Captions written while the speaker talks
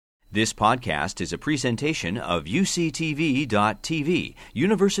This podcast is a presentation of UCTV.tv,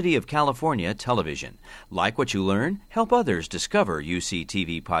 University of California Television. Like what you learn? Help others discover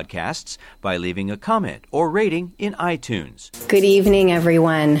UCTV podcasts by leaving a comment or rating in iTunes. Good evening,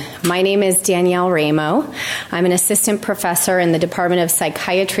 everyone. My name is Danielle Ramo. I'm an assistant professor in the Department of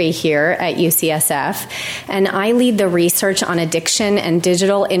Psychiatry here at UCSF, and I lead the Research on Addiction and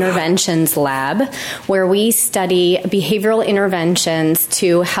Digital Interventions Lab, where we study behavioral interventions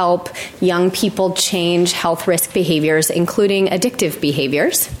to help young people change health risk behaviors, including addictive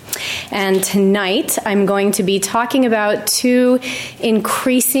behaviors. And tonight, I'm going to be talking about two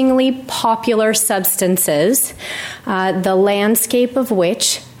increasingly popular substances, the landscape of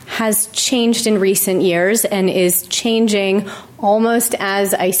which has changed in recent years and is changing almost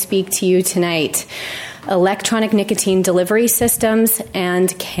as I speak to you tonight: electronic nicotine delivery systems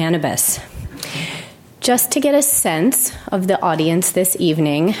and cannabis. Just to get a sense of the audience this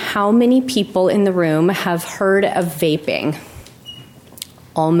evening, how many people in the room have heard of vaping?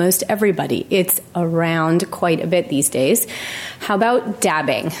 Almost everybody. It's around quite a bit these days. How about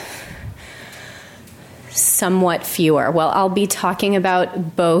dabbing? Somewhat fewer. Well, I'll be talking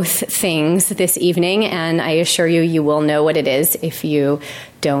about both things this evening, and I assure you, you will know what it is if you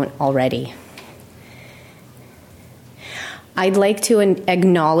don't already. I'd like to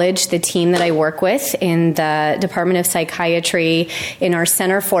acknowledge the team that I work with in the Department of Psychiatry in our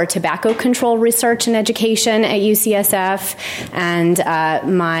Center for Tobacco Control Research and Education at UCSF, and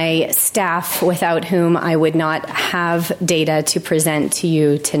my staff, without whom I would not have data to present to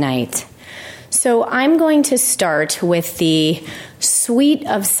you tonight. So I'm going to start with the suite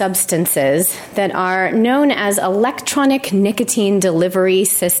of substances that are known as electronic nicotine delivery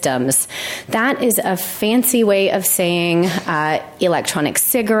systems. That is a fancy way of saying electronic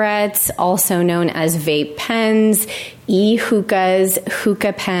cigarettes, also known as vape pens, e-hookahs,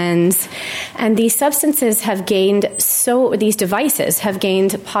 hookah pens. And these substances have gained these devices have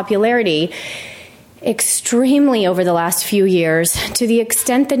gained popularity extremely over the last few years, to the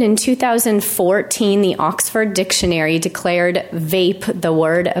extent that in 2014, the Oxford Dictionary declared vape the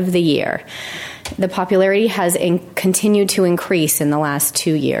word of the year. The popularity has continued to increase in the last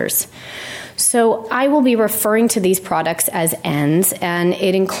 2 years. So I will be referring to these products as ENDS, and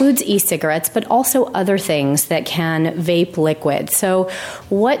it includes e-cigarettes, but also other things that can vape liquid. So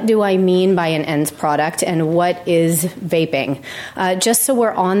what do I mean by an ENDS product, and what is vaping? Just so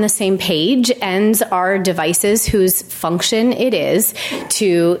we're on the same page, ENDS are devices whose function it is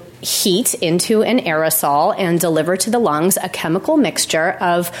to heat into an aerosol and deliver to the lungs a chemical mixture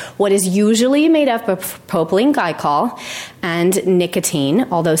of what is usually made up of propylene glycol and nicotine,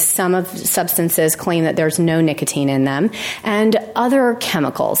 although some of substances claim that there's no nicotine in them, and other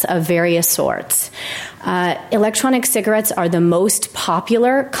chemicals of various sorts. Electronic cigarettes are the most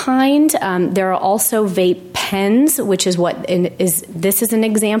popular kind. There are also vape pens, which is what this is an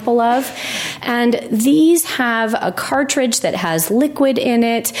example of. And these have a cartridge that has liquid in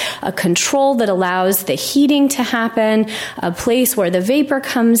it, a control that allows the heating to happen, a place where the vapor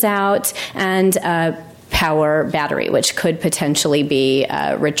comes out, and power battery, which could potentially be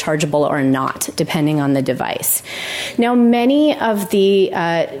rechargeable or not, depending on the device. Now, many of the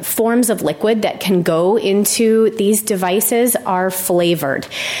forms of liquid that can go into these devices are flavored.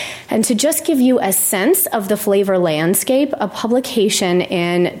 And to just give you a sense of the flavor landscape, a publication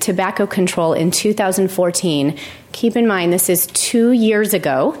in Tobacco Control in 2014, keep in mind this is 2 years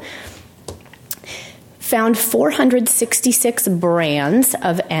ago, found 466 brands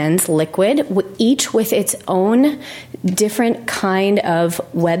of ENDS liquid, each with its own different kind of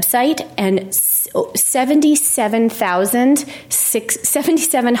website, and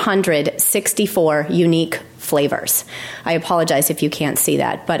 7,764 unique flavors. I apologize if you can't see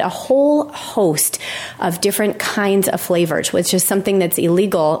that, but a whole host of different kinds of flavors, which is something that's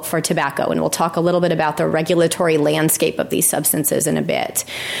illegal for tobacco, and we'll talk a little bit about the regulatory landscape of these substances in a bit.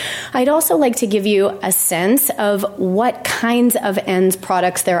 I'd also like to give you a sense of what kinds of ENDS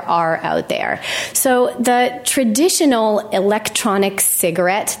products there are out there. So the traditional electronic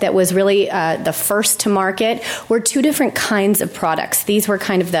cigarette that was really the first to market were two different kinds of products. These were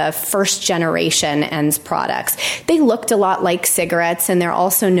kind of the first generation ENDS products. They looked a lot like cigarettes, and they're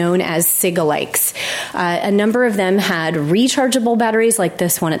also known as cig-alikes. A number of them had rechargeable batteries like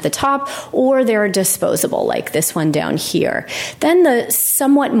this one at the top, or they're disposable like this one down here. Then the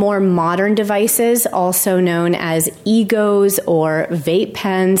somewhat more modern devices, also known as egos or vape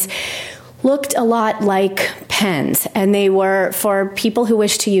pens, looked a lot like pens, and they were for people who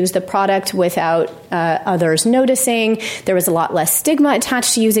wished to use the product without others noticing. There was a lot less stigma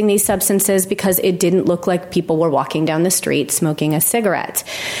attached to using these substances because it didn't look like people were walking down the street smoking a cigarette.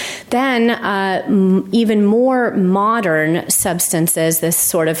 Then even more modern substances, this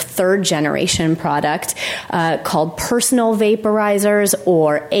sort of third generation product called personal vaporizers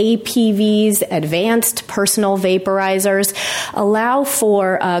or APVs, advanced personal vaporizers, allow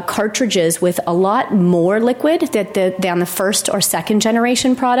for cartridges with a lot more liquid than the first or second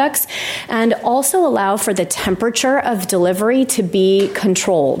generation products, and also allow for the temperature of delivery to be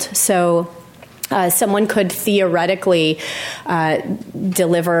controlled. So someone could theoretically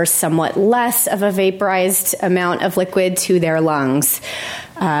deliver somewhat less of a vaporized amount of liquid to their lungs,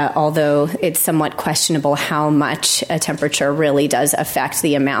 although it's somewhat questionable how much a temperature really does affect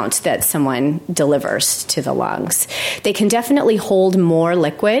the amount that someone delivers to the lungs. They can definitely hold more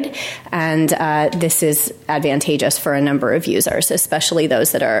liquid, and this is advantageous for a number of users, especially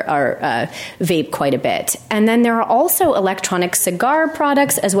those that are vape quite a bit. And then there are also electronic cigar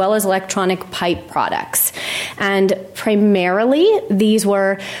products as well as electronic pipe products. And primarily, these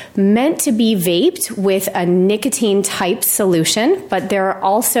were meant to be vaped with a nicotine type solution, but there are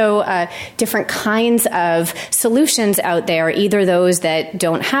also different kinds of solutions out there, either those that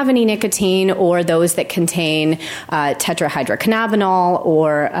don't have any nicotine or those that contain tetrahydrocannabinol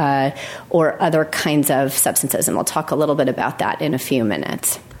or other kinds of substances. And we'll talk a little bit about that in a few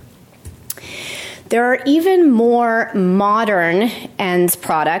minutes. There are even more modern ENDS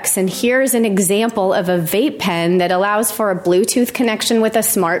products, and here's an example of a vape pen that allows for a Bluetooth connection with a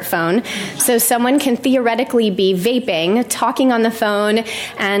smartphone. So someone can theoretically be vaping, talking on the phone,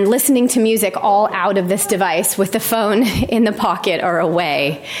 and listening to music all out of this device with the phone in the pocket or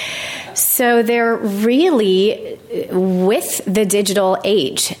away. So they're really with the digital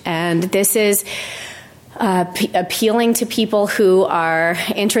age, and this is appealing to people who are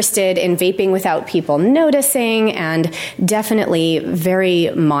interested in vaping without people noticing, and definitely very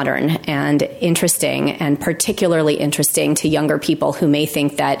modern and interesting, and particularly interesting to younger people who may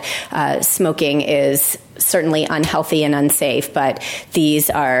think that smoking is certainly unhealthy and unsafe, but these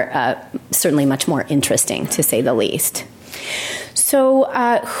are certainly much more interesting, to say the least. So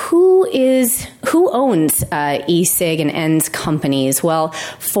who owns e-cig and ENDS companies? Well,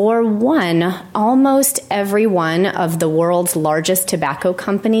 for one, almost every one of the world's largest tobacco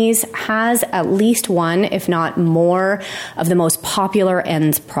companies has at least one, if not more, of the most popular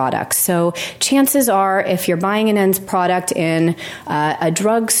ENDS products. So chances are, if you're buying an ENDS product in a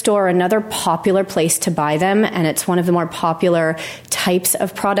drugstore, another popular place to buy them, and it's one of the more popular types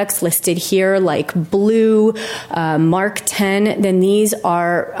of products listed here, like Blue, Mark 10, then these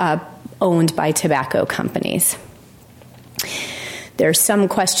are owned by tobacco companies. There's some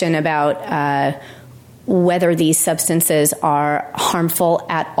question about whether these substances are harmful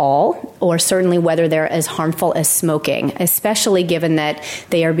at all, or certainly whether they're as harmful as smoking, especially given that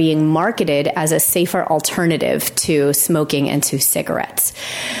they are being marketed as a safer alternative to smoking and to cigarettes.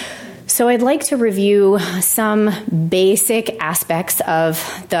 So I'd like to review some basic aspects of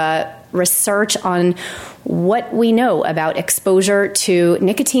the research on what we know about exposure to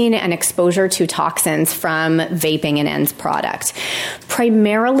nicotine and exposure to toxins from vaping and ENDS product.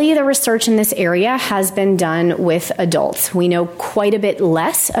 Primarily, the research in this area has been done with adults. We know quite a bit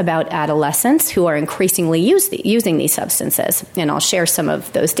less about adolescents who are increasingly using these substances, and I'll share some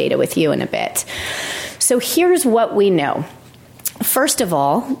of those data with you in a bit. So here's what we know. First of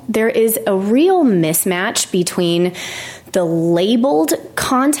all, there is a real mismatch between the labeled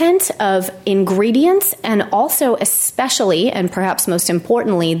content of ingredients and also, especially, and perhaps most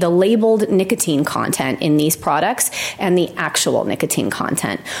importantly, the labeled nicotine content in these products and the actual nicotine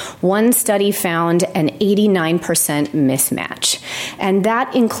content. One study found an 89% mismatch, and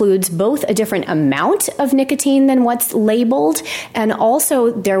that includes both a different amount of nicotine than what's labeled, and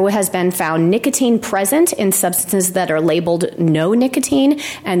also there has been found nicotine present in substances that are labeled no nicotine,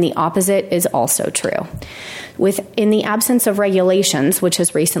 and the opposite is also true. In the absence of regulations, which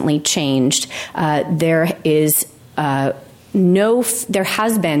has recently changed, there has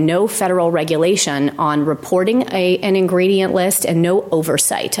been no federal regulation on reporting an ingredient list and no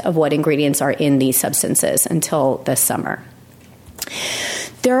oversight of what ingredients are in these substances until this summer.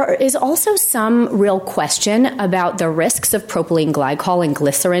 There is also some real question about the risks of propylene glycol and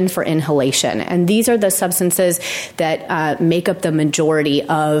glycerin for inhalation, and these are the substances that make up the majority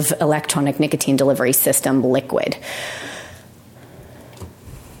of electronic nicotine delivery system liquid.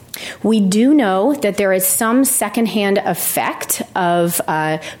 We do know that there is some secondhand effect of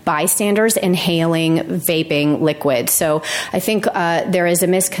bystanders inhaling vaping liquid. So I think there is a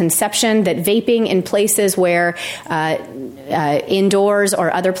misconception that vaping in places where indoors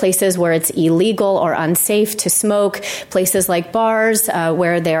or other places where it's illegal or unsafe to smoke, places like bars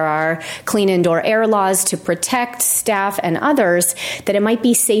where there are clean indoor air laws to protect staff and others, that it might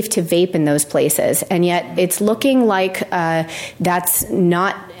be safe to vape in those places. And yet it's looking like that's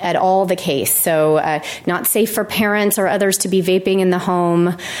not at all the case. So not safe for parents or others to be vaping in the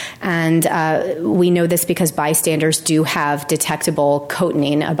home. And we know this because bystanders do have detectable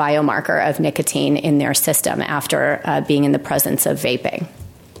cotinine, a biomarker of nicotine, in their system after being in the presence of vaping.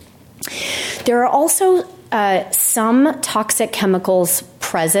 There are also some toxic chemicals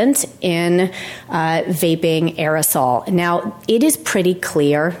present in vaping aerosol. Now, it is pretty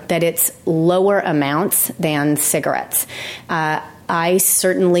clear that it's lower amounts than cigarettes. I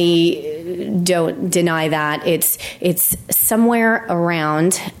certainly don't deny that. It's somewhere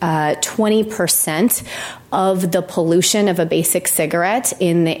around 20% of the pollution of a basic cigarette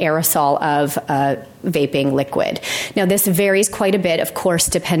in the aerosol of vaping liquid. Now, this varies quite a bit, of course,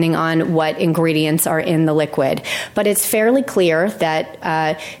 depending on what ingredients are in the liquid. But it's fairly clear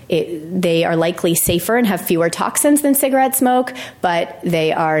that they are likely safer and have fewer toxins than cigarette smoke, but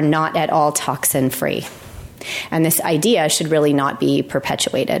they are not at all toxin-free. And this idea should really not be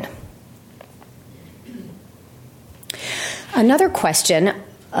perpetuated. Another question,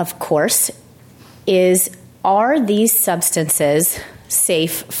 of course, is, are these substances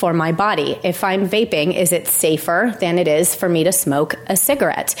safe for my body? If I'm vaping, is it safer than it is for me to smoke a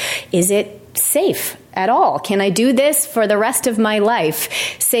cigarette? Is it safe at all? Can I do this for the rest of my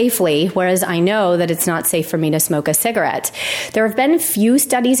life safely, whereas I know that it's not safe for me to smoke a cigarette? There have been few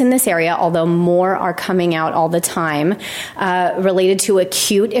studies in this area, although more are coming out all the time, related to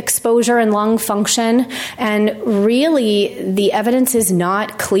acute exposure and lung function. And really, the evidence is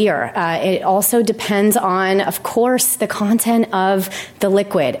not clear. It also depends on, of course, the content of the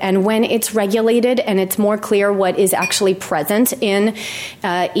liquid. And when it's regulated and it's more clear what is actually present in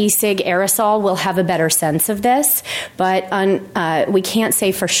e-cig aerosol, we'll have a better sense of this, but we can't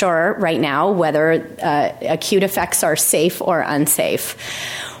say for sure right now whether acute effects are safe or unsafe.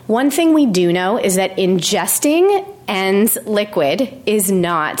 One thing we do know is that ingesting ENDS liquid is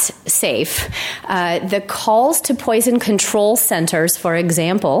not safe. The calls to poison control centers, for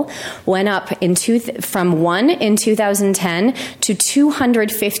example, went up from 1 in 2010 to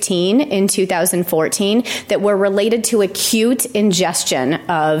 215 in 2014 that were related to acute ingestion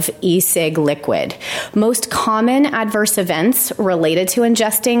of e-cig liquid. Most common adverse events related to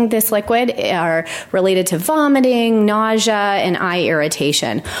ingesting this liquid are related to vomiting, nausea, and eye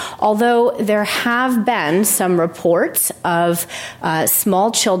irritation. Although there have been some reports of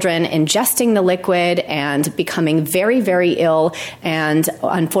small children ingesting the liquid and becoming very, very ill, and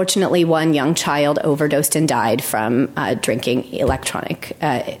unfortunately one young child overdosed and died from drinking electronic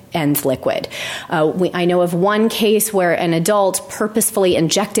ENDS liquid. I know of one case where an adult purposefully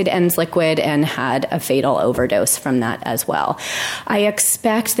injected ENDS liquid and had a fatal overdose from that as well. I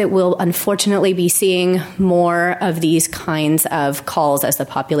expect that we'll unfortunately be seeing more of these kinds of calls as the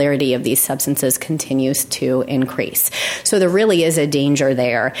popularity of these substances continues to increase. So there really is a danger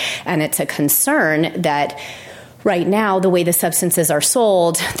there, and it's a concern that right now, the way the substances are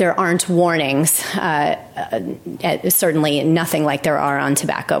sold, there aren't warnings, certainly nothing like there are on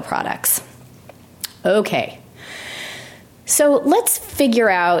tobacco products. Okay. So let's figure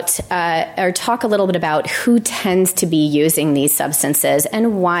out or talk a little bit about who tends to be using these substances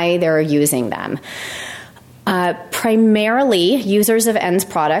and why they're using them. Primarily, users of ENDS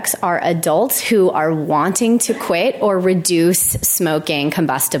products are adults who are wanting to quit or reduce smoking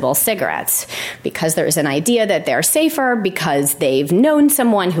combustible cigarettes because there's an idea that they're safer, because they've known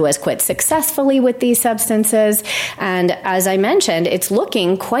someone who has quit successfully with these substances. And as I mentioned, it's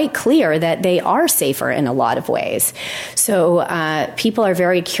looking quite clear that they are safer in a lot of ways. So people are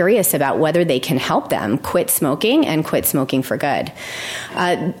very curious about whether they can help them quit smoking and quit smoking for good.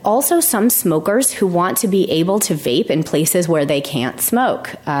 Also, some smokers who want to be able to vape in places where they can't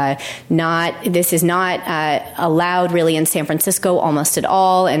smoke. This is not allowed really in San Francisco almost at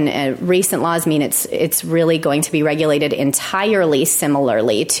all, and recent laws mean it's really going to be regulated entirely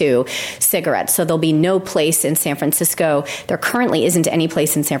similarly to cigarettes. So there'll be no place in San Francisco. There currently isn't any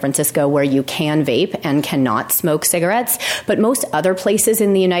place in San Francisco where you can vape and cannot smoke cigarettes, but most other places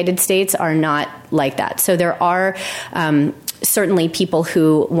in the United States are not like that. So there are certainly people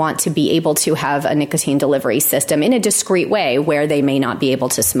who want to be able to have a nicotine delivery system in a discreet way where they may not be able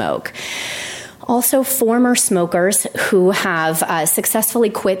to smoke. Also, former smokers who have successfully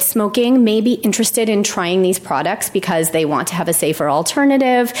quit smoking may be interested in trying these products because they want to have a safer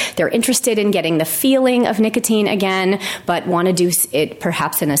alternative. They're interested in getting the feeling of nicotine again, but want to do it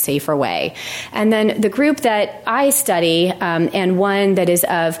perhaps in a safer way. And then the group that I study, and one that is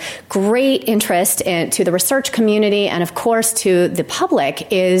of great interest to the research community and, of course, to the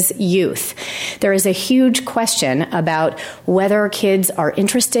public, is youth. There is a huge question about whether kids are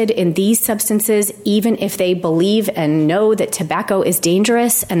interested in these substances even if they believe and know that tobacco is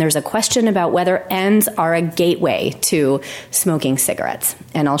dangerous, and there's a question about whether ends are a gateway to smoking cigarettes.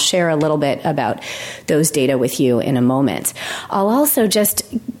 And I'll share a little bit about those data with you in a moment. I'll also just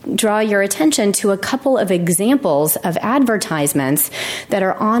draw your attention to a couple of examples of advertisements that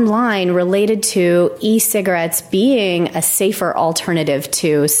are online related to e-cigarettes being a safer alternative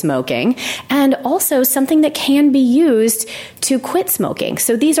to smoking, and also something that can be used to quit smoking.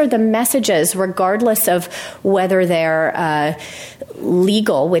 So these are the messages, regardless of whether they're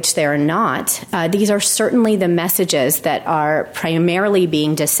legal, which they're not. These are certainly the messages that are primarily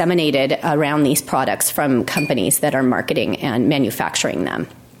being disseminated around these products from companies that are marketing and manufacturing them.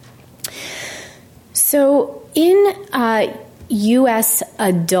 So in U.S.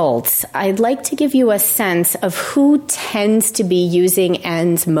 adults, I'd like to give you a sense of who tends to be using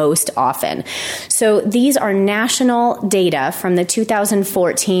ends most often. So these are national data from the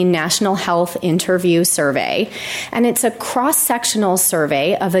 2014 National Health Interview Survey, and it's a cross-sectional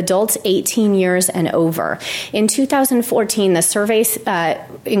survey of adults 18 years and over. In 2014, the survey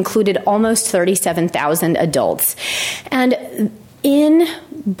included almost 37,000 adults. And in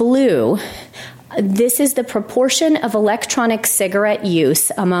blue, this is the proportion of electronic cigarette use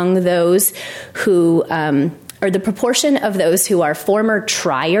among those who, or the proportion of those who are former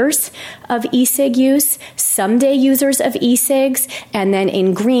triers of e-cig use, someday users of e-cigs, and then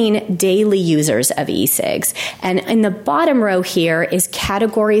in green, daily users of e-cigs. And in the bottom row here is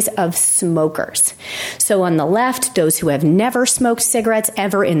categories of smokers. So on the left, those who have never smoked cigarettes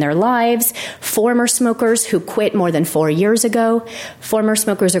ever in their lives, former smokers who quit more than 4 years ago, former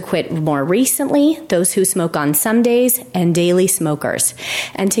smokers who quit more recently, those who smoke on some days, and daily smokers.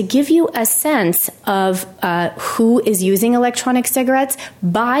 And to give you a sense of who is using electronic cigarettes,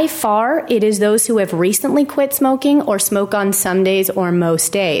 by far it is those who have recently quit smoking or smoke on some days or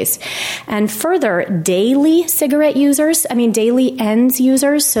most days. And further, daily cigarette users, daily ends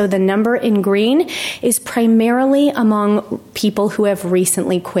users, so the number in green, is primarily among people who have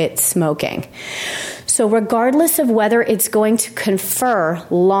recently quit smoking. So regardless of whether it's going to confer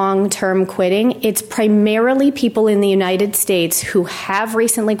long-term quitting, it's primarily people in the United States who have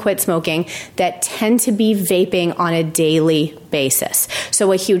recently quit smoking that tend to be vaping on a daily basis.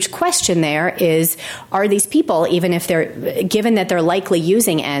 So a huge question there is, are these people, even if given that they're likely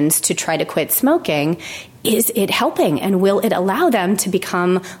using ends to try to quit smoking, is it helping, and will it allow them to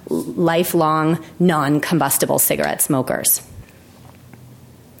become lifelong non-combustible cigarette smokers?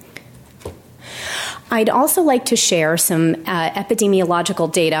 I'd also like to share some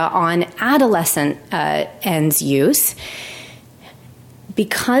epidemiological data on adolescent ends use.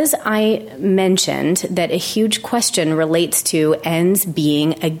 Because I mentioned that a huge question relates to ends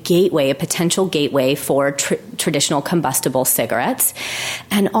being a potential gateway for traditional combustible cigarettes,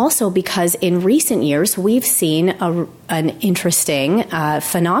 and also because in recent years we've seen an interesting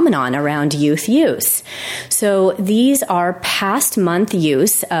phenomenon around youth use. So these are past month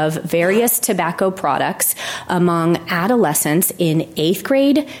use of various tobacco products among adolescents in 8th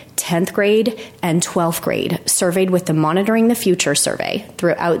grade, 10th grade, and 12th grade, surveyed with the Monitoring the Future survey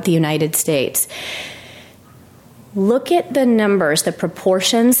throughout the United States. Look at the numbers, the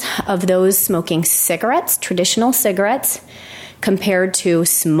proportions of those smoking cigarettes, traditional cigarettes, compared to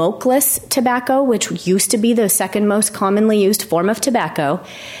smokeless tobacco, which used to be the second most commonly used form of tobacco,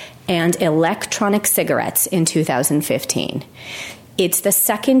 and electronic cigarettes in 2015. It's the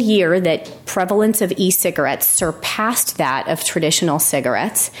second year that prevalence of e-cigarettes surpassed that of traditional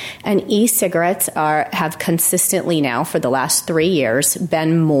cigarettes, and e-cigarettes have consistently now, for the last 3 years,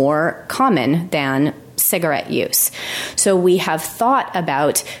 been more common than cigarette use. So we have thought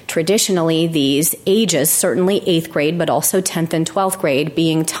about traditionally these ages, certainly 8th grade, but also 10th and 12th grade,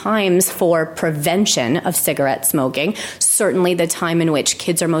 being times for prevention of cigarette smoking, certainly the time in which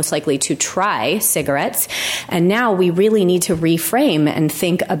kids are most likely to try cigarettes. And now we really need to reframe and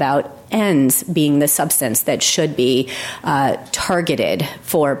think about ends being the substance that should be targeted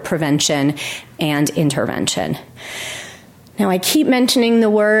for prevention and intervention. Now, I keep mentioning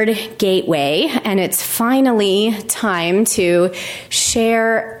the word gateway, and it's finally time to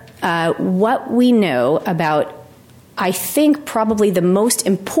share what we know about I think probably the most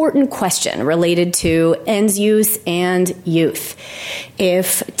important question related to ENDS use and youth.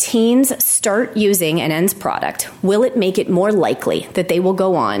 If teens start using an ENDS product, will it make it more likely that they will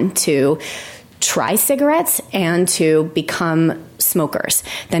go on to try cigarettes and to become smokers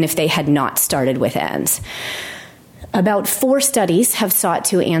than if they had not started with ENDS? About 4 studies have sought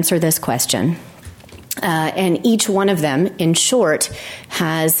to answer this question. And each one of them, in short,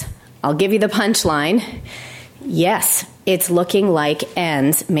 has, I'll give you the punchline, yes, it's looking like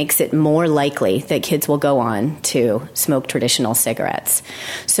ENDS makes it more likely that kids will go on to smoke traditional cigarettes.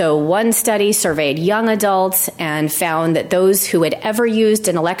 So one study surveyed young adults and found that those who had ever used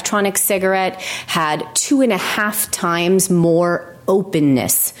an electronic cigarette had 2.5 times more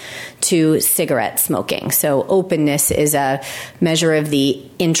openness to cigarette smoking. So openness is a measure of the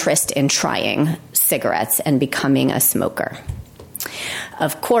interest in trying cigarettes and becoming a smoker.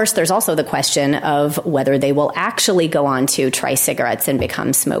 Of course, there's also the question of whether they will actually go on to try cigarettes and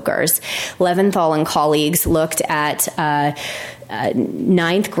become smokers. Leventhal and colleagues looked at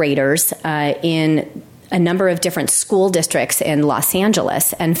 9th graders in a number of different school districts in Los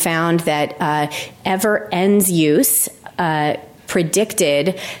Angeles and found that ever ENDS use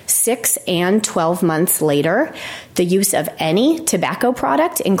predicted 6 and 12 months later the use of any tobacco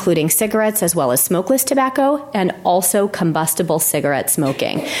product, including cigarettes as well as smokeless tobacco, and also combustible cigarette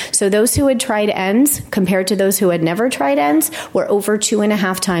smoking. So those who had tried ENDS compared to those who had never tried ENDS were over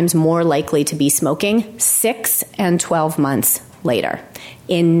 2.5 times more likely to be smoking 6 and 12 months later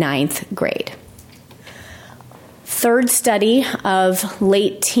in 9th grade. Third study of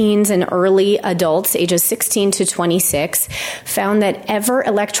late teens and early adults, ages 16 to 26, found that ever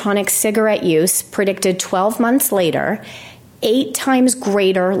electronic cigarette use predicted 12 months later 8 times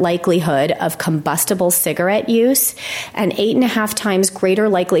greater likelihood of combustible cigarette use and 8.5 times greater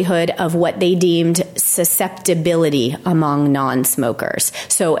likelihood of what they deemed susceptibility among non-smokers.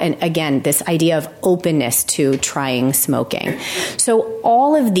 So, and again, this idea of openness to trying smoking. So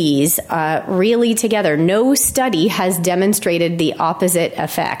all of these really together, no study has demonstrated the opposite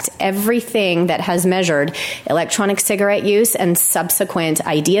effect. Everything that has measured electronic cigarette use and subsequent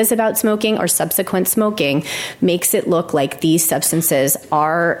ideas about smoking or subsequent smoking makes it look like these substances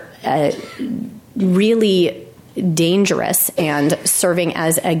are really dangerous and serving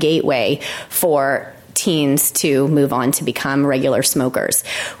as a gateway for teens to move on to become regular smokers,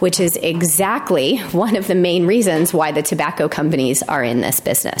 which is exactly one of the main reasons why the tobacco companies are in this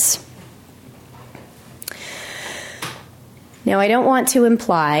business. Now, I don't want to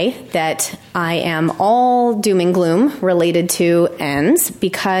imply that I am all doom and gloom related to ENDS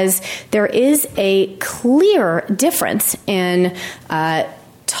because there is a clear difference in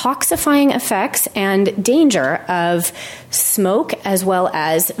toxifying effects and danger of smoke as well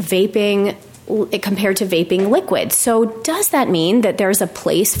as vaping compared to vaping liquid. So does that mean that there's a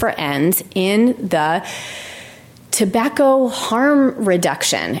place for ENDS in the tobacco harm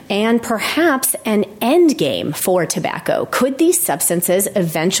reduction and perhaps an end game for tobacco? Could these substances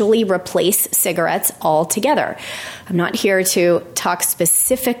eventually replace cigarettes altogether? I'm not here to talk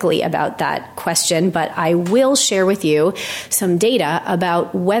specifically about that question, but I will share with you some data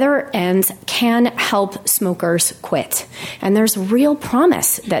about whether ENDS can help smokers quit. And there's real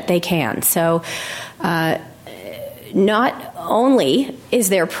promise that they can. So, not only is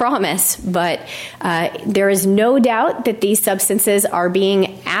there promise, but there is no doubt that these substances are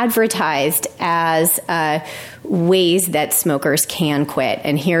being advertised as ways that smokers can quit.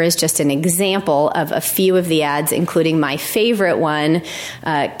 And here is just an example of a few of the ads, including my favorite one,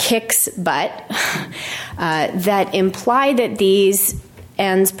 Kicks Butt, that imply that these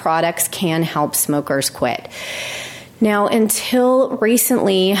ENDS products can help smokers quit. Now, until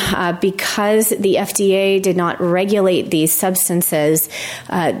recently, because the FDA did not regulate these substances,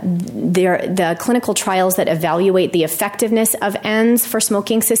 the clinical trials that evaluate the effectiveness of ENDS for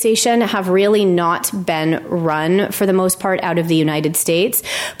smoking cessation have really not been run, for the most part, out of the United States.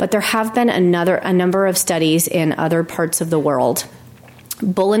 But there have been a number of studies in other parts of the world.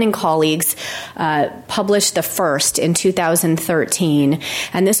 Bullen and colleagues published the first in 2013,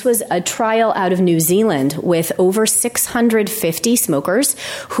 and this was a trial out of New Zealand with over 650 smokers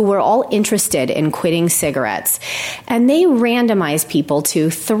who were all interested in quitting cigarettes. And they randomized people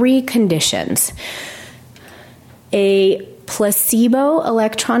to 3 conditions: a placebo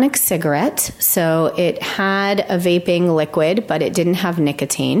electronic cigarette, so it had a vaping liquid, but it didn't have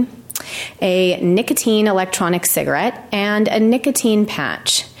nicotine; a nicotine electronic cigarette, and a nicotine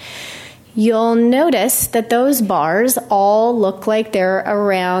patch. You'll notice that those bars all look like they're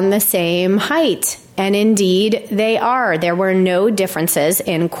around the same height. And indeed, they are. There were no differences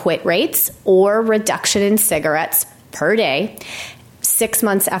in quit rates or reduction in cigarettes per day, 6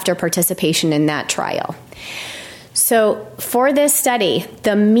 months after participation in that trial. So for this study,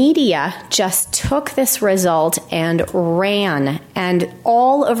 the media just took this result and ran. And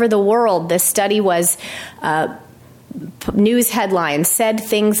all over the world, this study was news headlines said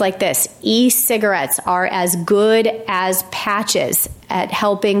things like this: e-cigarettes are as good as patches at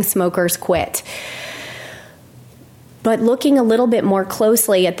helping smokers quit. But looking a little bit more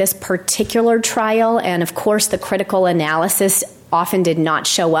closely at this particular trial, and of course the critical analysis often did not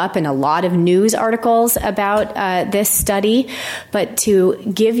show up in a lot of news articles about this study, but to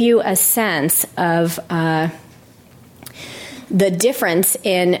give you a sense of the difference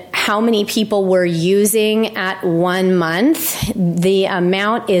in how many people were using at 1 month, the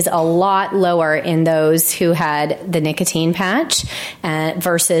amount is a lot lower in those who had the nicotine patch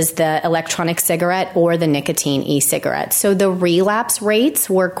versus the electronic cigarette or the nicotine e-cigarette. So the relapse rates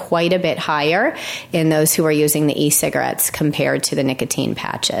were quite a bit higher in those who were using the e-cigarettes compared to the nicotine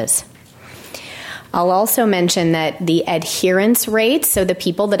patches. I'll also mention that the adherence rate, so the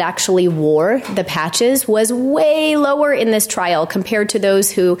people that actually wore the patches, was way lower in this trial compared to those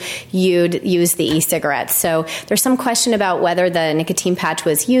who used the e-cigarettes. So there's some question about whether the nicotine patch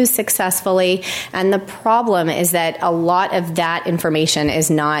was used successfully, and the problem is that a lot of that information is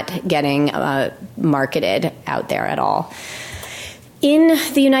not getting marketed out there at all. In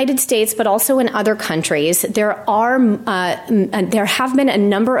the United States, but also in other countries, there have been a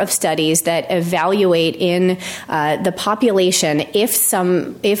number of studies that evaluate in the population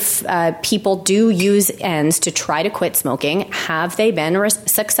if people do use ENDS to try to quit smoking, have they been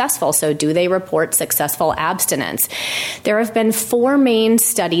successful? So do they report successful abstinence? There have been 4 main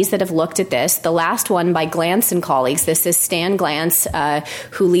studies that have looked at this. The last one by Glantz and colleagues, this is Stan Glantz,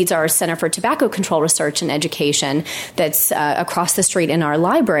 who leads our Center for Tobacco Control Research and Education, that's across the street in our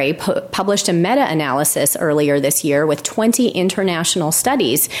library, published a meta-analysis earlier this year with 20 international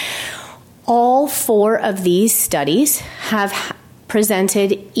studies. All 4 of these studies have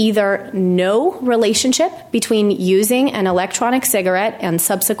presented either no relationship between using an electronic cigarette and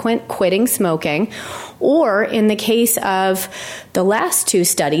subsequent quitting smoking, or in the case of the last 2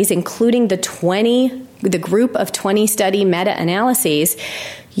 studies, including the group of 20 study meta-analyses,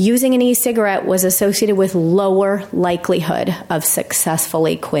 using an e-cigarette was associated with lower likelihood of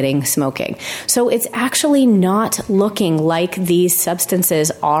successfully quitting smoking. So it's actually not looking like these substances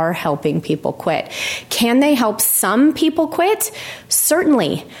are helping people quit. Can they help some people quit?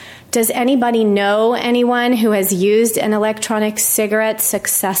 Certainly. Does anybody know anyone who has used an electronic cigarette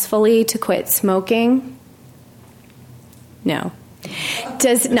successfully to quit smoking? No.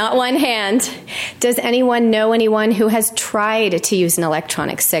 Not one hand. Does anyone know anyone who has tried to use an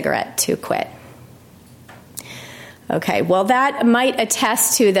electronic cigarette to quit? Okay, well, that might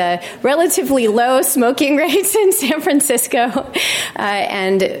attest to the relatively low smoking rates in San Francisco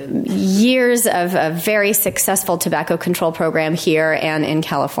and years of a very successful tobacco control program here and in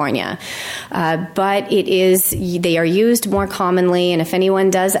California. But they are used more commonly, and if anyone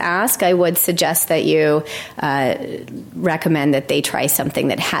does ask, I would suggest that you recommend that they try something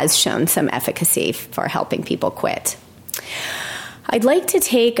that has shown some efficacy for helping people quit. I'd like to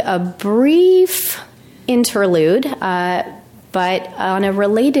take a brief interlude, but on a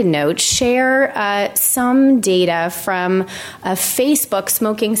related note, share some data from a Facebook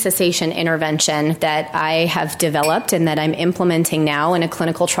smoking cessation intervention that I have developed and that I'm implementing now in a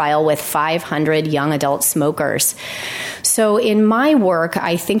clinical trial with 500 young adult smokers. So in my work,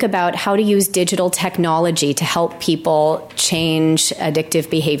 I think about how to use digital technology to help people change addictive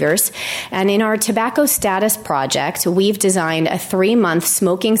behaviors. And in our Tobacco Status Project, we've designed a 3-month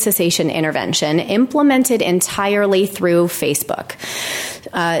smoking cessation intervention implemented entirely through Facebook.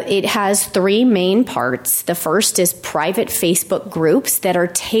 It has 3 main parts. The first is private Facebook groups that are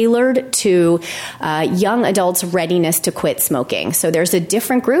tailored to young adults' readiness to quit smoking. So there's a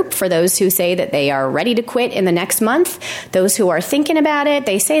different group for those who say that they are ready to quit in the next month, those who are thinking about it,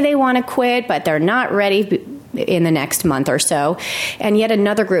 they say they want to quit, but they're not ready in the next month or so, and yet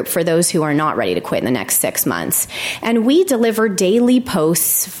another group for those who are not ready to quit in the next 6 months. And we deliver daily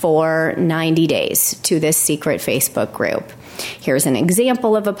posts for 90 days to this secret Facebook group. Here's an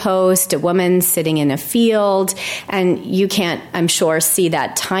example of a post, a woman sitting in a field, and you can't, I'm sure, see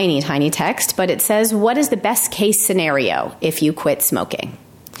that tiny, tiny text, but it says, what is the best case scenario if you quit smoking?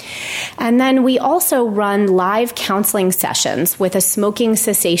 And then we also run live counseling sessions with a smoking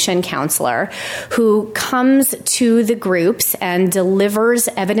cessation counselor who comes to the groups and delivers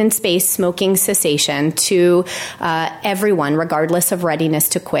evidence-based smoking cessation to everyone, regardless of readiness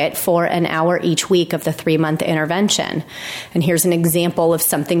to quit, for an hour each week of the 3-month intervention. And here's an example of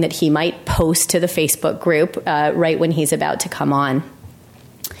something that he might post to the Facebook group right when he's about to come on.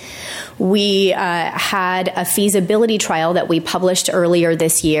 We had a feasibility trial that we published earlier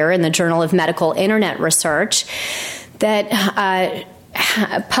this year in the Journal of Medical Internet Research that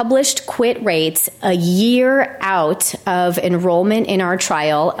published quit rates a year out of enrollment in our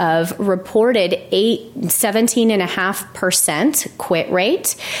trial of reported 17.5% quit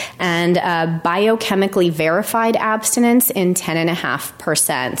rate and biochemically verified abstinence in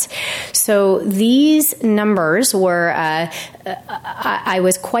 10.5%. So these numbers were, I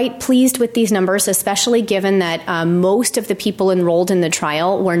was quite pleased with these numbers, especially given that most of the people enrolled in the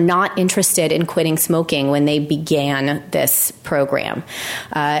trial were not interested in quitting smoking when they began this program.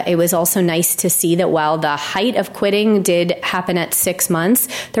 It was also nice to see that while the height of quitting did happen at 6 months,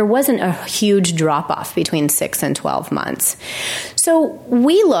 there wasn't a huge drop-off between 6 and 12 months. So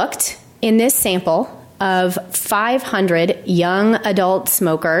we looked in this sample of 500 young adult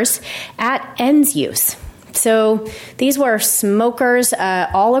smokers at ENDS use. So these were smokers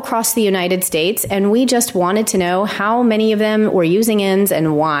all across the United States, and we just wanted to know how many of them were using ENDS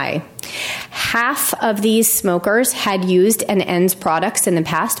and why. Half of these smokers had used an ENDS products in the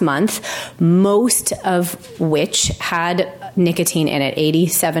past month, most of which had nicotine in it.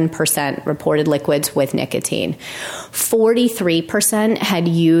 87% reported liquids with nicotine. 43% had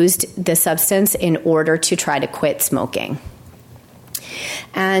used the substance in order to try to quit smoking.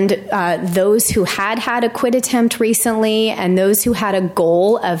 And those who had a quit attempt recently and those who had a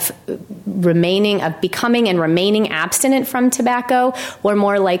goal of becoming and remaining abstinent from tobacco were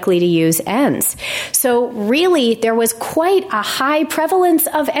more likely to use ENDS. So really, there was quite a high prevalence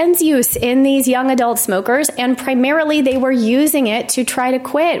of ENDS use in these young adult smokers, and primarily they were using it to try to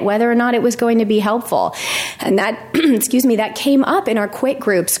quit, whether or not it was going to be helpful. And that, that came up in our quit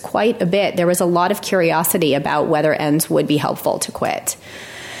groups quite a bit. There was a lot of curiosity about whether ENDS would be helpful to quit.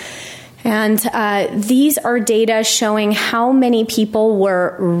 And these are data showing how many people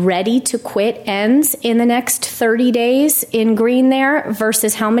were ready to quit ENDS in the next 30 days in green there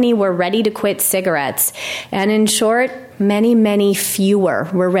versus how many were ready to quit cigarettes. And in short, many, many fewer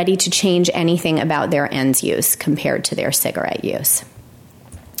were ready to change anything about their ENDS use compared to their cigarette use.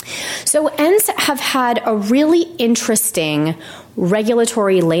 So ENDS have had a really interesting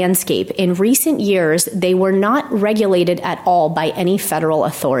regulatory landscape. In recent years, they were not regulated at all by any federal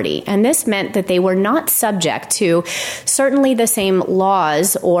authority. And this meant that they were not subject to certainly the same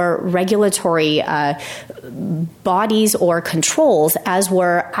laws or regulatory bodies or controls as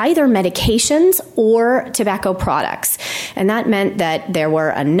were either medications or tobacco products. And that meant that there were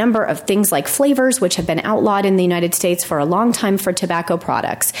a number of things like flavors, which have been outlawed in the United States for a long time for tobacco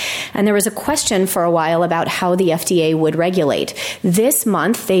products. And there was a question for a while about how the FDA would regulate. This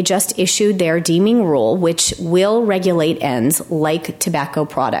month, they just issued their deeming rule, which will regulate ENDS like tobacco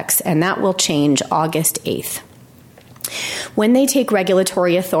products, and that will change August 8th. When they take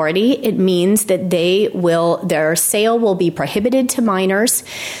regulatory authority, it means that their sale will be prohibited to minors.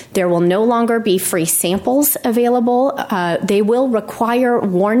 There will no longer be free samples available. They will require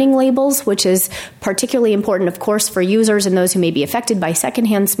warning labels, which is particularly important, of course, for users and those who may be affected by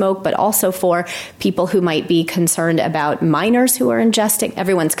secondhand smoke, but also for people who might be concerned about minors who are ingesting.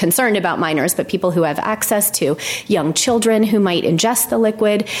 Everyone's concerned about minors, but people who have access to young children who might ingest the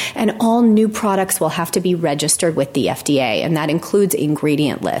liquid. And all new products will have to be registered with the FDA, and that includes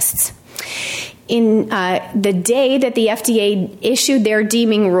ingredient lists. In the day that the FDA issued their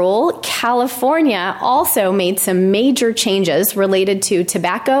deeming rule, California also made some major changes related to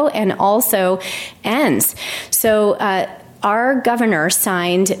tobacco and also ENDS. So our governor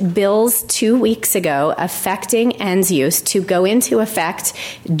signed bills 2 weeks ago affecting ENDS use to go into effect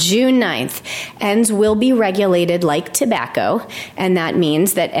June 9th. ENDS will be regulated like tobacco, and that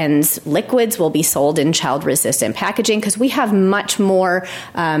means that ENDS liquids will be sold in child-resistant packaging because we have much more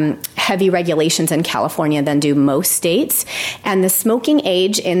heavy regulations in California than do most states. And the smoking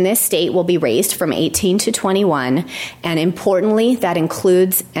age in this state will be raised from 18 to 21, and importantly, that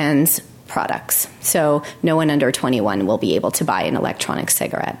includes ENDS products. So no one under 21 will be able to buy an electronic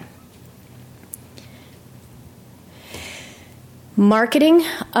cigarette. Marketing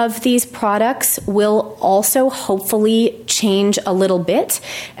of these products will also hopefully change a little bit,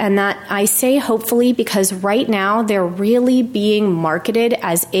 and that I say hopefully because right now they're really being marketed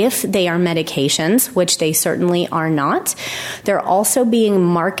as if they are medications, which they certainly are not. They're also being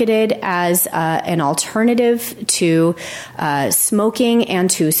marketed as an alternative to smoking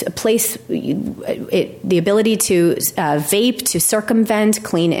and to place the ability to vape, to circumvent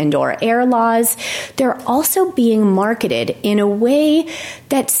clean indoor air laws. They're also being marketed in a way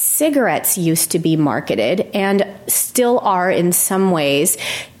that cigarettes used to be marketed and still are in some ways.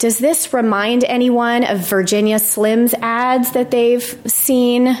 Does this remind anyone of Virginia Slims ads that they've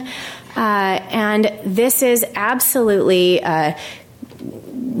seen? And this is absolutely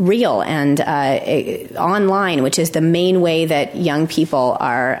real and online, which is the main way that young people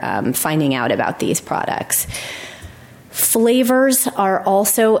are finding out about these products. Flavors are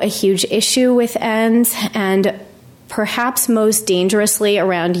also a huge issue with ENDS, and perhaps most dangerously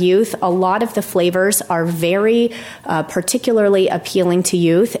around youth, a lot of the flavors are very particularly appealing to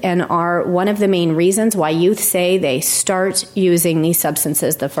youth and are one of the main reasons why youth say they start using these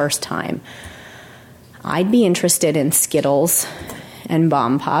substances the first time. I'd be interested in Skittles and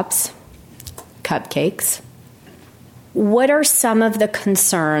Bomb Pops, cupcakes. What are some of the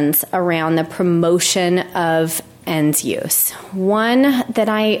concerns around the promotion of ENDS use? One that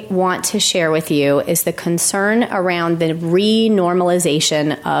I want to share with you is the concern around the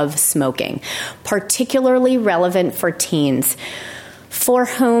renormalization of smoking, particularly relevant for teens, for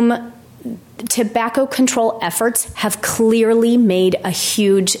whom tobacco control efforts have clearly made a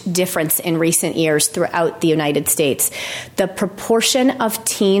huge difference in recent years throughout the United States. The proportion of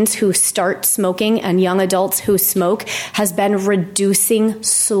teens who start smoking and young adults who smoke has been reducing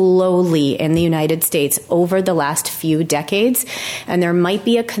slowly in the United States over the last few decades, and there might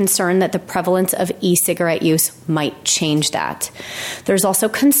be a concern that the prevalence of e-cigarette use might change that. There's also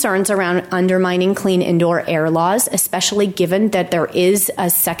concerns around undermining clean indoor air laws, especially given that there is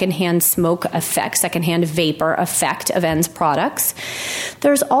a secondhand smoke effect, secondhand vapor effect of ENDS products.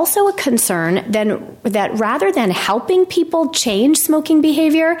 There's also a concern then that rather than helping people change smoking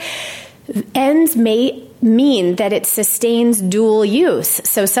behavior, ENDS may mean that it sustains dual use.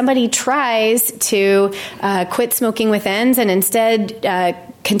 So somebody tries to quit smoking with ENDS and instead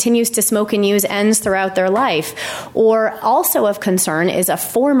continues to smoke and use ENDS throughout their life. Or also of concern is a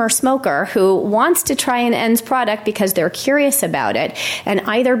former smoker who wants to try an ENDS product because they're curious about it, and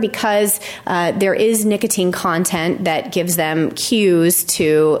either because there is nicotine content that gives them cues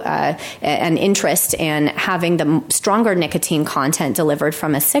to an interest in having the stronger nicotine content delivered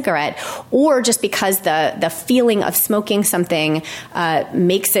from a cigarette, or just because the feeling of smoking something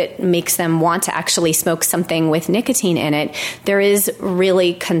makes them want to actually smoke something with nicotine in it. There is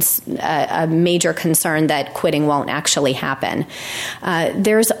really a major concern that quitting won't actually happen.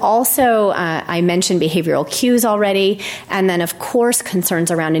 There's also, I mentioned behavioral cues already, and then of course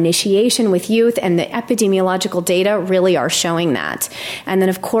concerns around initiation with youth, and the epidemiological data really are showing that. And then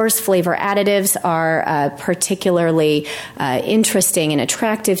of course flavor additives are particularly interesting and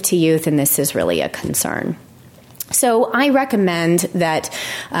attractive to youth, and this is really a concern. So I recommend that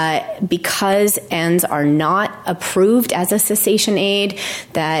because ENDS are not approved as a cessation aid,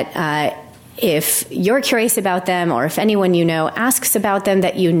 that if you're curious about them, or if anyone you know asks about them,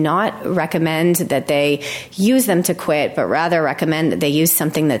 that you not recommend that they use them to quit, but rather recommend that they use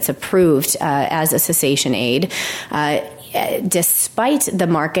something that's approved as a cessation aid. Despite the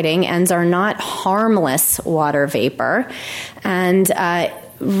marketing, ENDS are not harmless water vapor, and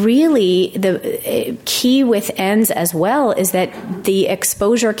really, the key with ENDS as well is that the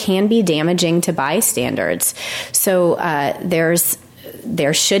exposure can be damaging to bystanders. So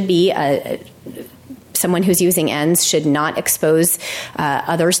there should be someone who's using ENDS should not expose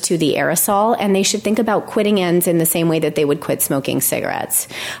others to the aerosol, and they should think about quitting ENDS in the same way that they would quit smoking cigarettes.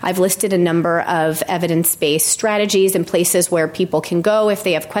 I've listed a number of evidence-based strategies and places where people can go if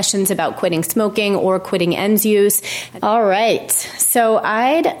they have questions about quitting smoking or quitting ENDS use. All right, so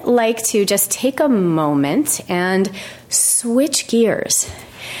I'd like to just take a moment and switch gears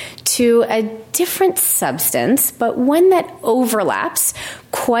to a different substance, but one that overlaps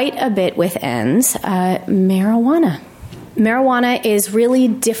quite a bit with ENDS, marijuana. Marijuana is really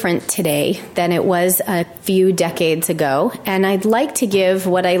different today than it was a few decades ago, and I'd like to give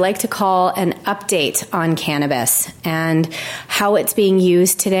what I like to call an update on cannabis and how it's being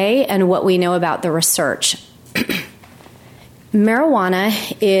used today and what we know about the research. Marijuana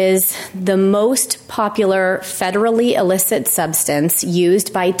is the most popular federally illicit substance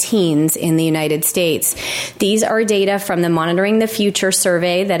used by teens in the United States. These are data from the Monitoring the Future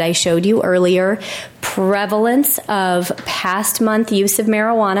survey that I showed you earlier. Prevalence of past month use of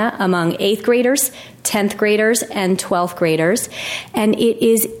marijuana among 8th graders, 10th graders, and 12th graders. And it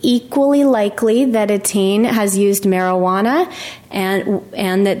is equally likely that a teen has used marijuana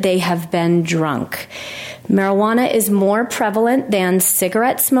and that they have been drunk. Marijuana is more prevalent than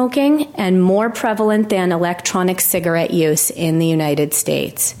cigarette smoking and more prevalent than electronic cigarette use in the United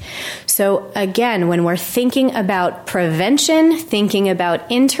States. So again, when we're thinking about prevention, thinking about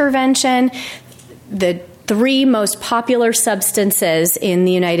intervention, the 3 most popular substances in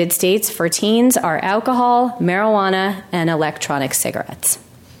the United States for teens are alcohol, marijuana, and electronic cigarettes.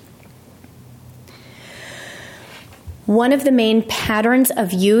 One of the main patterns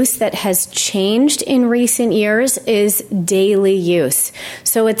of use that has changed in recent years is daily use.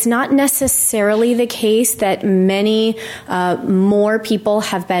 So it's not necessarily the case that many more people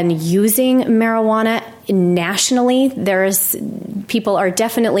have been using marijuana nationally. People are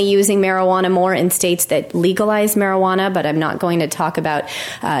definitely using marijuana more in states that legalize marijuana, but I'm not going to talk about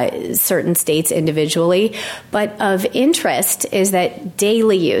certain states individually. But of interest is that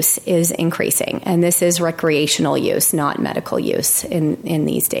daily use is increasing, and this is recreational use, not medical use in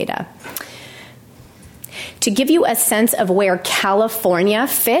these data. To give you a sense of where California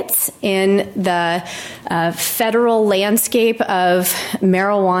fits in the federal landscape of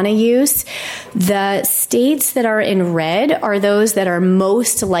marijuana use, the states that are in red are those that are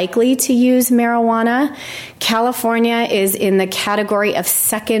most likely to use marijuana. California is in the category of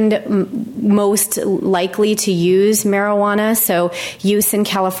second most likely to use marijuana. So use in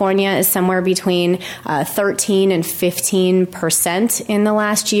California is somewhere between 13 and 15% in the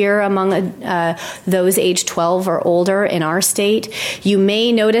last year among those aged 12 or older in our state. You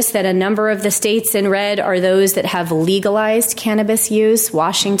may notice that a number of the states in red are those that have legalized cannabis use: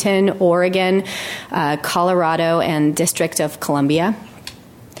 Washington, Oregon, Colorado, and District of Columbia.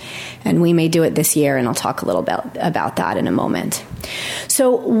 And we may do it this year, and I'll talk a little bit about that in a moment.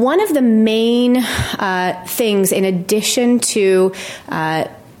 So one of the main things, in addition to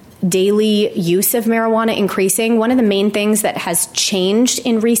daily use of marijuana increasing, one of the main things that has changed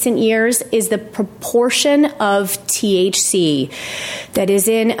in recent years is the proportion of THC that is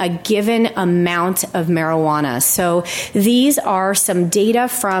in a given amount of marijuana. So these are some data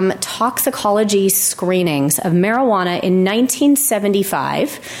from toxicology screenings of marijuana in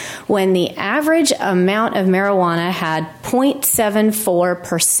 1975, when the average amount of marijuana had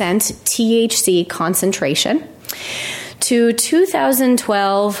 0.74% THC concentration, to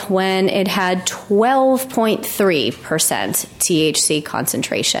 2012, when it had 12.3% THC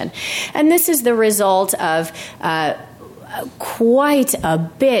concentration. And this is the result of quite a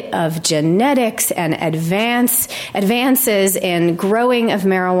bit of genetics and advances in growing of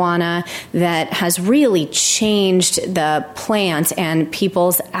marijuana that has really changed the plant and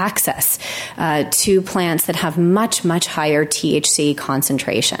people's access to plants that have much, much higher THC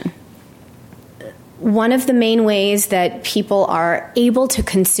concentration. One of the main ways that people are able to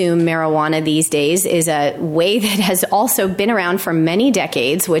consume marijuana these days is a way that has also been around for many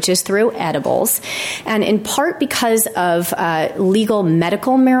decades, which is through edibles. And in part because of legal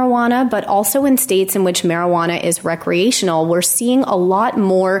medical marijuana, but also in states in which marijuana is recreational, we're seeing a lot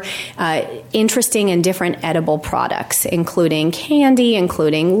more interesting and different edible products, including candy,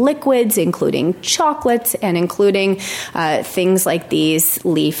 including liquids, including chocolates, and including things like these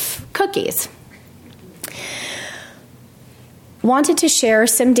leaf cookies. Wanted to share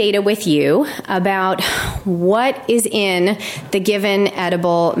some data with you about what is in the given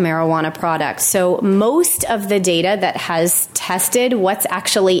edible marijuana product. So most of the data that has tested what's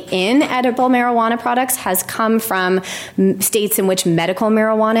actually in edible marijuana products has come from states in which medical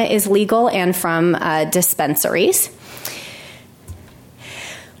marijuana is legal and from dispensaries.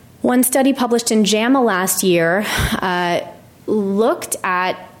 One study published in JAMA last year looked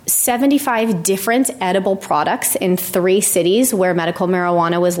at 75 different edible products in 3 cities where medical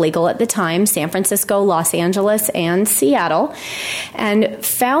marijuana was legal at the time: San Francisco, Los Angeles, and Seattle, and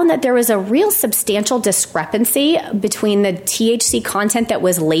found that there was a real substantial discrepancy between the THC content that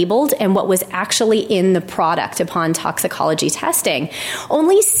was labeled and what was actually in the product upon toxicology testing.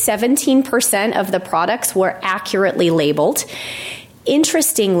 Only 17% of the products were accurately labeled,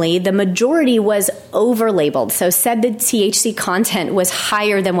 Interestingly, the majority was over-labeled, so said the THC content was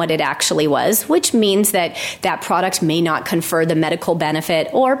higher than what it actually was, which means that that product may not confer the medical benefit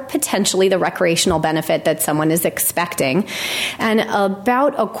or potentially the recreational benefit that someone is expecting. And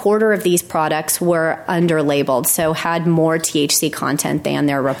about a quarter of these products were under-labeled, so had more THC content than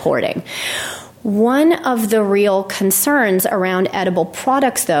they're reporting. One of the real concerns around edible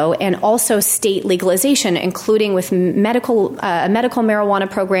products, though, and also state legalization, including with medical marijuana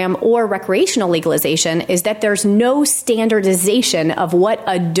program or recreational legalization, is that there's no standardization of what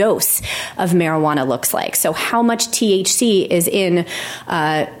a dose of marijuana looks like. So how much THC is in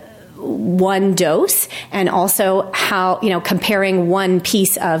one dose, and also how, comparing one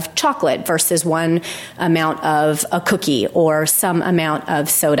piece of chocolate versus one amount of a cookie or some amount of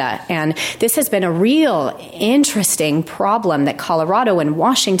soda. And this has been a real interesting problem that Colorado and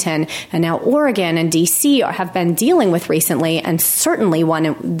Washington and now Oregon and DC have been dealing with recently, and certainly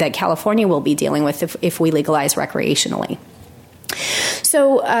one that California will be dealing with if we legalize recreationally.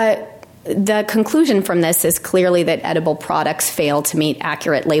 So, the conclusion from this is clearly that edible products fail to meet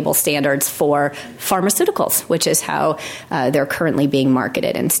accurate label standards for pharmaceuticals, which is how they're currently being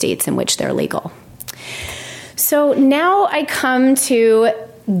marketed in states in which they're legal. So now I come to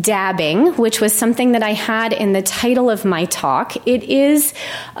dabbing, which was something that I had in the title of my talk. It is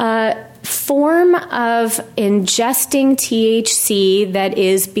form of ingesting THC that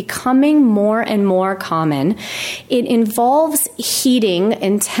is becoming more and more common. It involves heating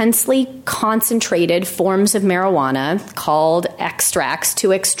intensely concentrated forms of marijuana called extracts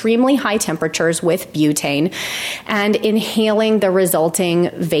to extremely high temperatures with butane and inhaling the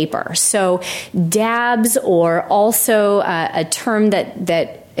resulting vapor. So dabs, or also a term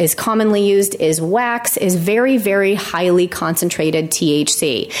that is commonly used is wax, is very, very highly concentrated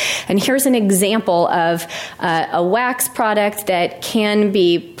THC. And here's an example of a wax product that can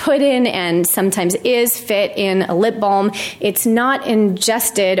be put in and sometimes is fit in a lip balm. It's not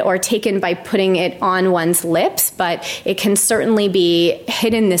ingested or taken by putting it on one's lips, but it can certainly be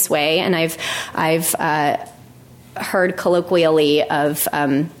hidden this way. And I've heard colloquially of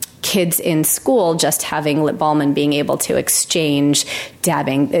kids in school just having lip balm and being able to exchange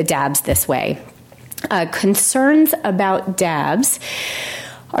dabs this way. Concerns about dabs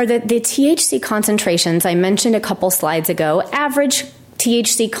are that the THC concentrations I mentioned a couple slides ago, average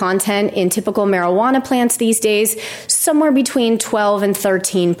THC content in typical marijuana plants these days, somewhere between 12 and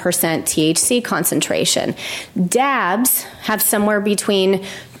 13% THC concentration. Dabs have somewhere between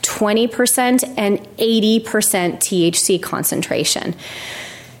 20% and 80% THC concentration.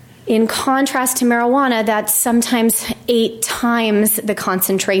 In contrast to marijuana, that's sometimes 8 times the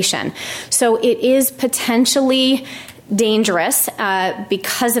concentration. So it is potentially dangerous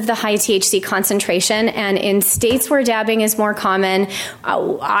because of the high THC concentration. And in states where dabbing is more common,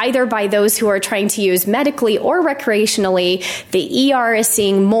 either by those who are trying to use medically or recreationally, the ER is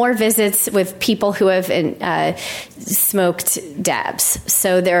seeing more visits with people who have smoked dabs.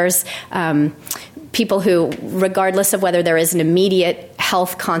 So there's people who, regardless of whether there is an immediate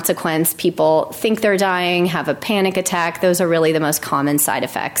health consequence, people think they're dying, have a panic attack. Those are really the most common side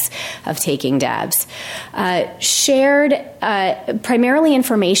effects of taking dabs. Primarily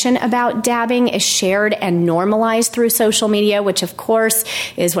information about dabbing is shared and normalized through social media, which of course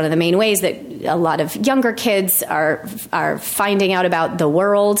is one of the main ways that a lot of younger kids are finding out about the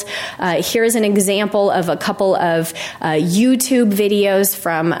world. Here's an example of a couple of YouTube videos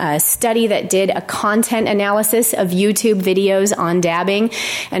from a study that did a content analysis of YouTube videos on dabbing,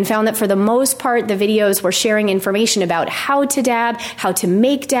 and found that for the most part, the videos were sharing information about how to dab, how to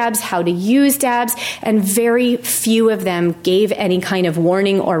make dabs, how to use dabs, and very few of them gave any kind of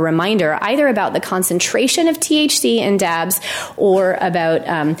warning or reminder, either about the concentration of THC in dabs or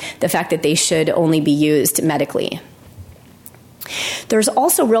about the fact that they should only be used medically. There's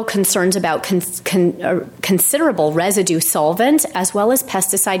also real concerns about considerable residue solvent as well as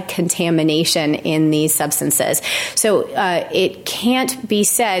pesticide contamination in these substances. So it can't be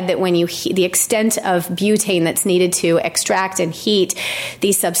said that when the extent of butane that's needed to extract and heat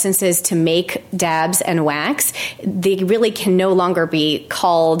these substances to make dabs and wax, they really can no longer be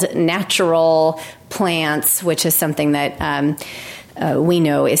called natural plants, which is something that we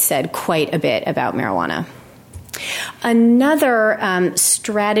know is said quite a bit about marijuana. Another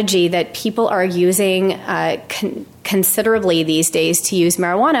strategy that people are using considerably these days to use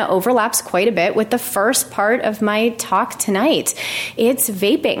marijuana overlaps quite a bit with the first part of my talk tonight. It's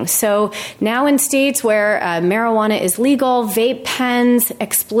vaping. So now in states where marijuana is legal, vape pens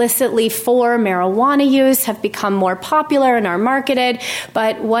explicitly for marijuana use have become more popular and are marketed,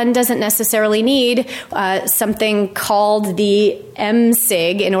 but one doesn't necessarily need something called the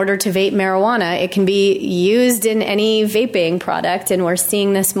M-Cig in order to vape marijuana. It can be used in any vaping product, and we're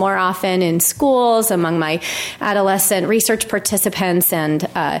seeing this more often in schools, among my adolescent research participants, and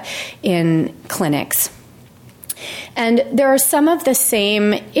in clinics. And there are some of the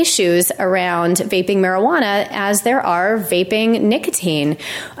same issues around vaping marijuana as there are vaping nicotine.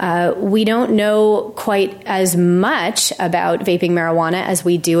 We don't know quite as much about vaping marijuana as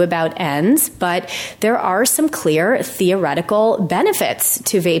we do about ENDS, but there are some clear theoretical benefits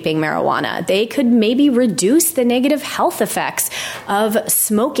to vaping marijuana. They could maybe reduce the negative health effects of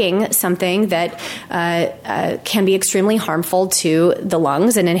smoking something that can be extremely harmful to the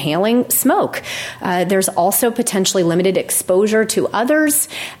lungs and inhaling smoke. There's also potentially limited exposure to others,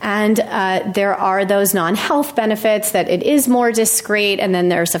 and there are those non-health benefits that it is more discreet, and then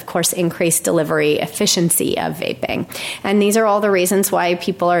there's, of course, increased delivery efficiency of vaping. And these are all the reasons why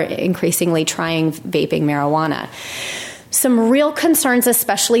people are increasingly trying vaping marijuana. Some real concerns,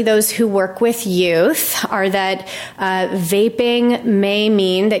 especially those who work with youth, are that vaping may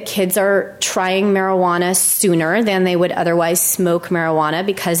mean that kids are trying marijuana sooner than they would otherwise smoke marijuana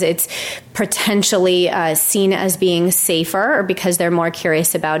because it's potentially seen as being safer, or because they're more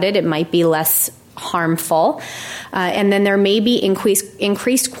curious about it. It might be less harmful. And then there may be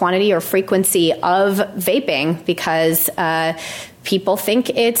increased quantity or frequency of vaping because people think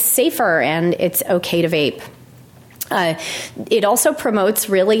it's safer and it's okay to vape. It also promotes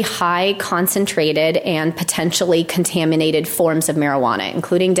really high concentrated and potentially contaminated forms of marijuana,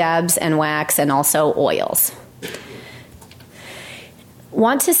 including dabs and wax and also oils.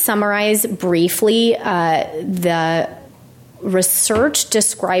 Want to summarize briefly the research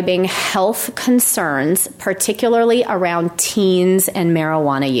describing health concerns, particularly around teens and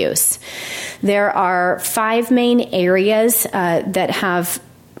marijuana use. There are 5 main areas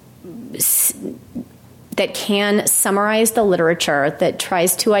that can summarize the literature that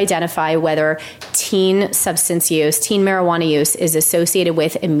tries to identify whether teen marijuana use is associated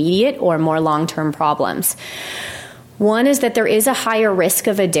with immediate or more long-term problems. One is that there is a higher risk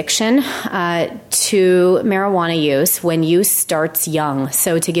of addiction to marijuana use when use starts young.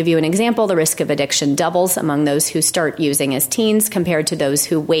 So to give you an example, the risk of addiction doubles among those who start using as teens compared to those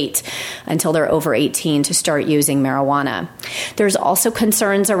who wait until they're over 18 to start using marijuana. There's also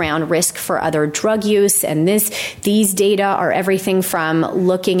concerns around risk for other drug use, and these data are everything from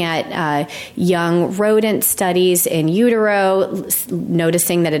looking at young rodent studies in utero,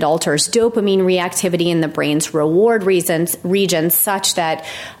 noticing that it alters dopamine reactivity in the brain's reward regions such that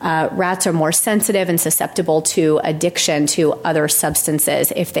rats are more sensitive and susceptible to addiction to other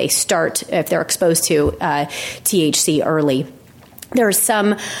substances if they're exposed to THC early. There are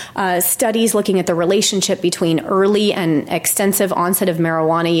some studies looking at the relationship between early and extensive onset of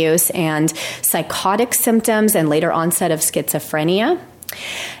marijuana use and psychotic symptoms and later onset of schizophrenia.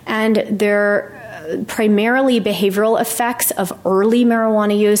 And there primarily behavioral effects of early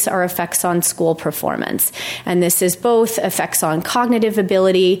marijuana use are effects on school performance. And this is both effects on cognitive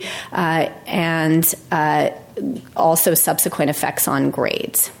ability and also subsequent effects on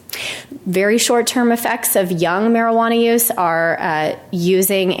grades. Very short-term effects of young marijuana use are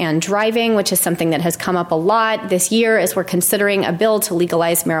using and driving, which is something that has come up a lot this year as we're considering a bill to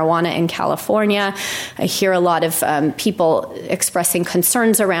legalize marijuana in California. I hear a lot of people expressing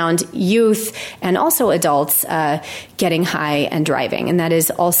concerns around youth and also adults getting high and driving, and that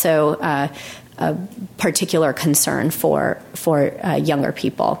is also a particular concern for younger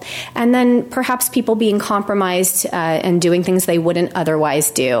people. And then perhaps people being compromised and doing things they wouldn't otherwise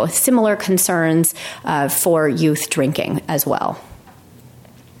do. Similar concerns for youth drinking as well.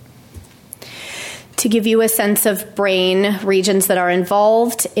 To give you a sense of brain regions that are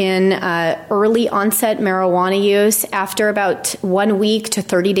involved in early onset marijuana use, after about 1 week to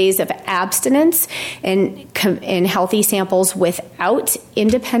 30 days of abstinence in healthy samples without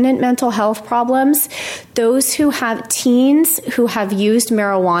independent mental health problems, those who have teens who have used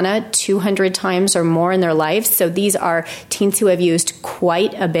marijuana 200 times or more in their lives, so these are teens who have used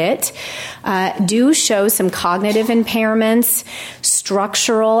quite a bit, do show some cognitive impairments,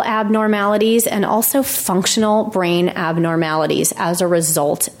 structural abnormalities, and also functional brain abnormalities as a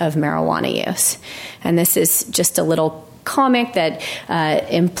result of marijuana use. And this is just a little comic that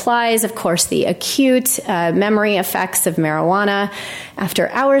implies, of course, the acute memory effects of marijuana after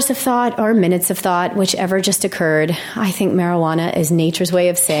hours of thought or minutes of thought, whichever just occurred. I think marijuana is nature's way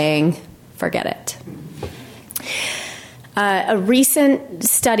of saying, forget it. A recent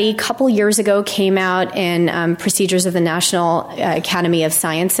study a couple years ago came out in Procedures of the National Academy of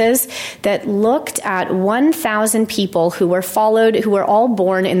Sciences that looked at 1,000 people who were all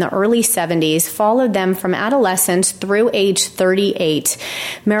born in the early 70s, followed them from adolescence through age 38.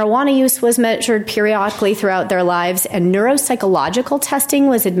 Marijuana use was measured periodically throughout their lives, and neuropsychological testing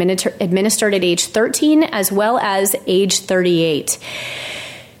was administered at age 13 as well as age 38.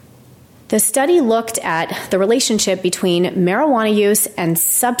 The study looked at the relationship between marijuana use and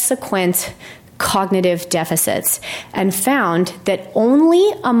subsequent cognitive deficits and found that only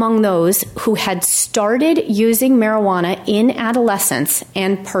among those who had started using marijuana in adolescence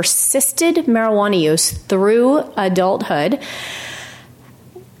and persisted marijuana use through adulthood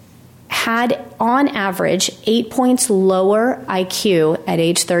had, on average, 8 points lower IQ at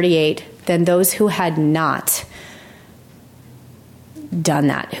age 38 than those who had not done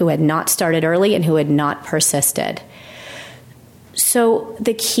that, who had not started early and who had not persisted. So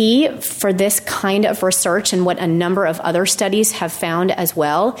the key for this kind of research, and what a number of other studies have found as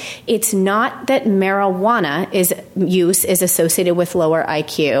well, it's not that marijuana use is associated with lower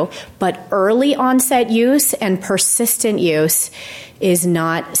IQ, but early onset use and persistent use is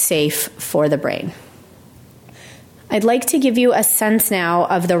not safe for the brain. I'd like to give you a sense now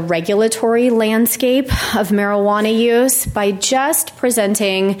of the regulatory landscape of marijuana use by just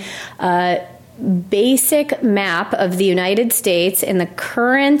presenting a basic map of the United States in the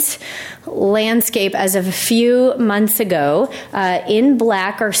current landscape as of a few months ago. In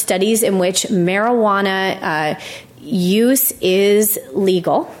black are studies in which marijuana use is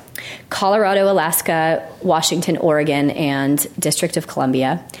legal: Colorado, Alaska, Washington, Oregon, and District of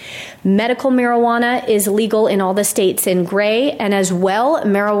Columbia. Medical marijuana is legal in all the states in gray, and as well,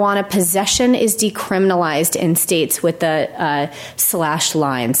 marijuana possession is decriminalized in states with the slash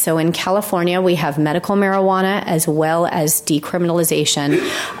line. So in California, we have medical marijuana as well as decriminalization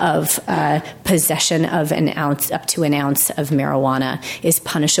of possession of up to an ounce of marijuana is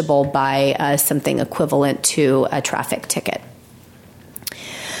punishable by something equivalent to a traffic ticket.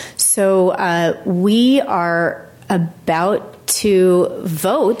 So we are about to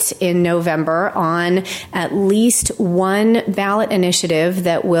vote in November on at least one ballot initiative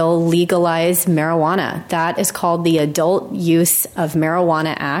that will legalize marijuana. That is called the Adult Use of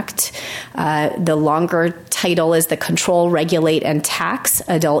Marijuana Act. The longer title is the Control, Regulate, and Tax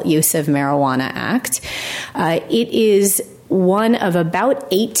Adult Use of Marijuana Act. It is one of about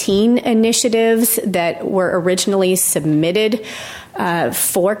 18 initiatives that were originally submitted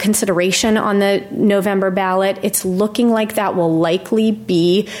for consideration on the November ballot. It's looking like that will likely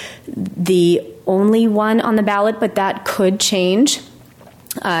be the only one on the ballot, but that could change.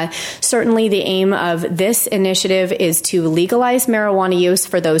 Certainly the aim of this initiative is to legalize marijuana use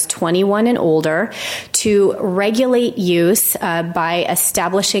for those 21 and older, to regulate use by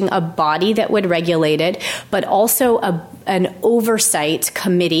establishing a body that would regulate it, but also an oversight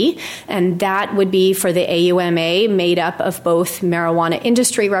committee, and that would be for the AUMA, made up of both marijuana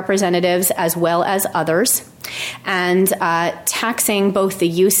industry representatives as well as others, and taxing both the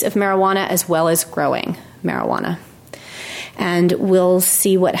use of marijuana as well as growing marijuana. And we'll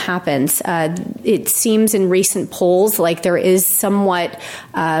see what happens. It seems in recent polls like there is somewhat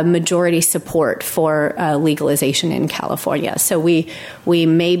majority support for legalization in California. So we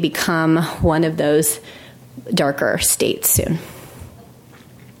may become one of those darker states soon.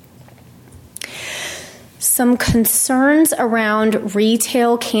 Some concerns around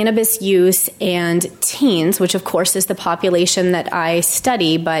retail cannabis use and teens, which of course is the population that I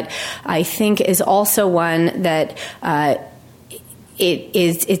study, but I think is also one that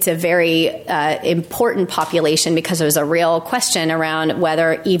it's a very important population, because there's a real question around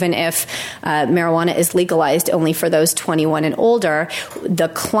whether, even if marijuana is legalized only for those 21 and older, the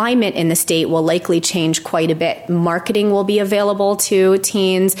climate in the state will likely change quite a bit. Marketing will be available to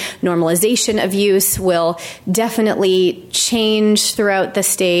teens. Normalization of use will definitely change throughout the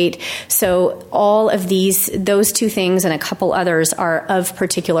state. So all of those two things and a couple others are of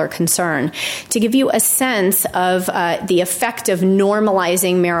particular concern. To give you a sense of the effect of normalizing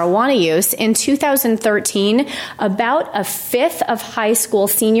marijuana use, in 2013, about a fifth of high school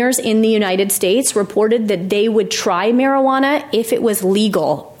seniors in the United States reported that they would try marijuana if it was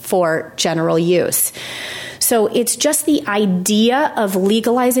legal for general use. So it's just the idea of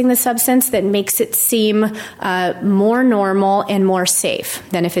legalizing the substance that makes it seem more normal and more safe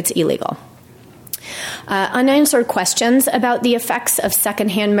than if it's illegal. Unanswered questions about the effects of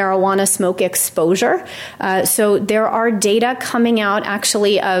secondhand marijuana smoke exposure. So there are data coming out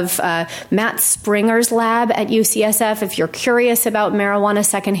actually of Matt Springer's lab at UCSF. If you're curious about marijuana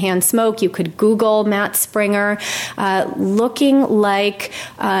secondhand smoke, you could Google Matt Springer. Looking like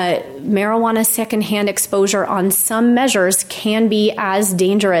marijuana secondhand exposure on some measures can be as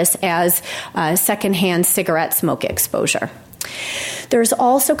dangerous as secondhand cigarette smoke exposure. There's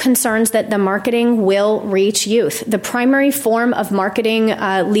also concerns that the marketing will reach youth. The primary form of marketing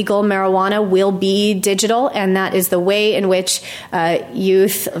legal marijuana will be digital, and that is the way in which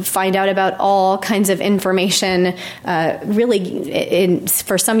youth find out about all kinds of information.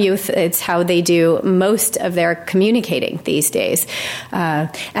 For some youth, it's how they do most of their communicating these days.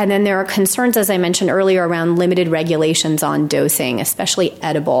 And then there are concerns, as I mentioned earlier, around limited regulations on dosing, especially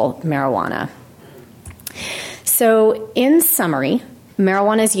edible marijuana. So, in summary,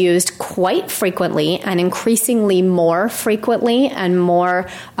 marijuana is used quite frequently and increasingly more frequently and more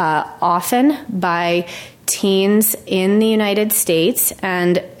often by teens in the United States,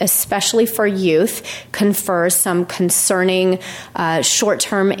 and especially for youth, confers some concerning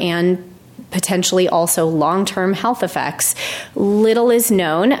short-term and potentially also long-term health effects. Little is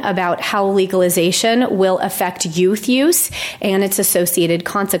known about how legalization will affect youth use and its associated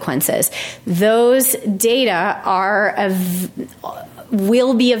consequences. Those data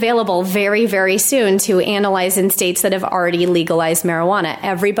will be available very, very soon to analyze in states that have already legalized marijuana.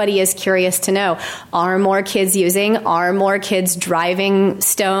 Everybody is curious to know, are more kids using? Are more kids driving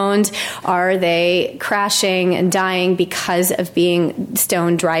stoned? Are they crashing and dying because of being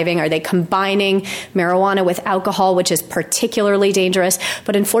stoned driving? Are they combining marijuana with alcohol, which is particularly dangerous?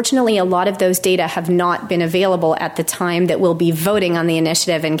 But unfortunately, a lot of those data have not been available at the time that we'll be voting on the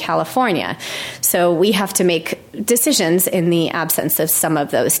initiative in California. So we have to make decisions in the absence of some of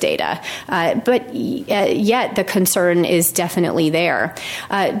those data. But yet the concern is definitely there.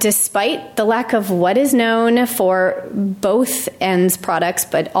 Despite the lack of what is known for both ends products,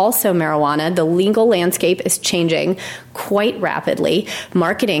 but also marijuana, the legal landscape is changing quite rapidly.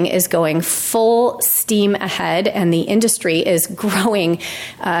 Marketing is going full steam ahead, and the industry is growing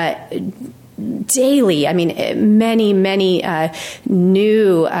daily. I mean, many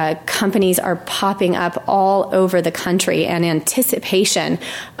new companies are popping up all over the country in anticipation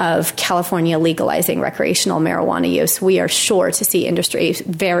of California legalizing recreational marijuana use. We are sure to see industry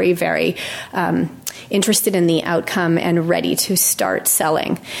very, very interested in the outcome and ready to start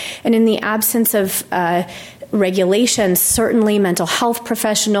selling. And in the absence of regulations, certainly mental health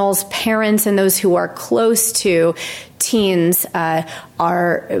professionals, parents, and those who are close to teens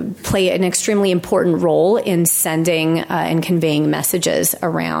play an extremely important role in sending and conveying messages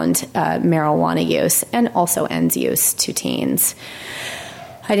around marijuana use and also ends use to teens.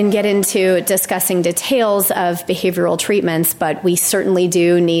 I didn't get into discussing details of behavioral treatments, but we certainly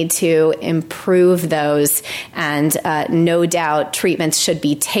do need to improve those, and no doubt treatments should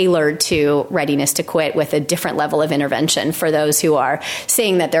be tailored to readiness to quit with a different level of intervention for those who are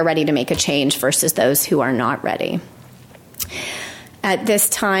saying that they're ready to make a change versus those who are not ready. At this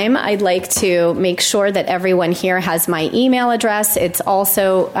time, I'd like to make sure that everyone here has my email address. It's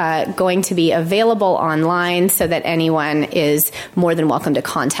also going to be available online so that anyone is more than welcome to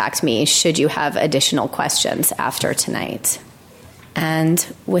contact me should you have additional questions after tonight. And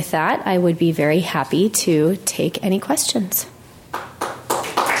with that, I would be very happy to take any questions. When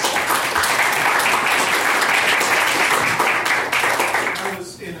I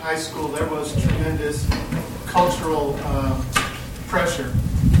was in high school, there was tremendous cultural pressure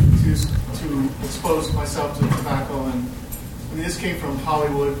to expose myself to tobacco, and I mean, this came from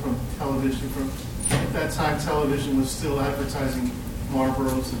Hollywood, from television. At that time, television was still advertising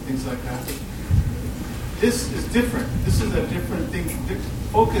Marlboros and things like that. This is different. This is a different thing. The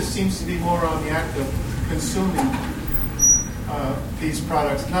focus seems to be more on the act of consuming these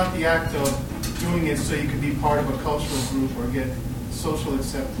products, not the act of doing it so you can be part of a cultural group or get social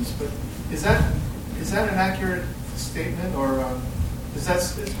acceptance. But is that an accurate statement, or does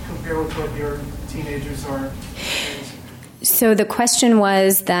that compare with what your teenagers are? So the question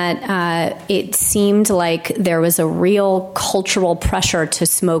was that it seemed like there was a real cultural pressure to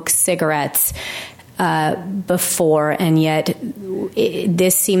smoke cigarettes before, and yet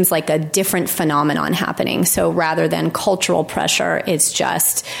this seems like a different phenomenon happening. So rather than cultural pressure, it's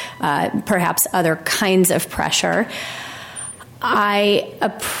just perhaps other kinds of pressure. I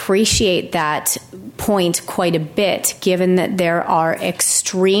appreciate that point quite a bit, given that there are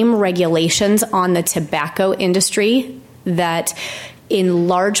extreme regulations on the tobacco industry that in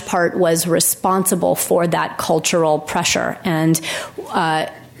large part was responsible for that cultural pressure. And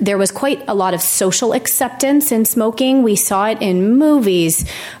there was quite a lot of social acceptance in smoking. We saw it in movies.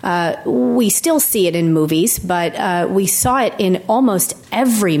 We still see it in movies, but we saw it in almost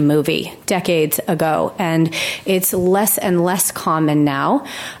every movie decades ago, and it's less and less common now.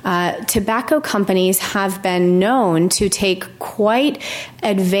 Tobacco companies have been known to take quite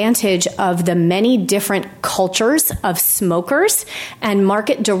advantage of the many different cultures of smokers and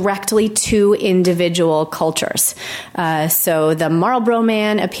market directly to individual cultures. So the Marlboro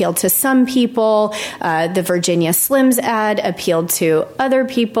Man appealed to some people, the Virginia Slims ad appealed to other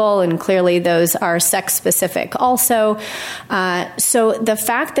people, and clearly those are sex specific also. So the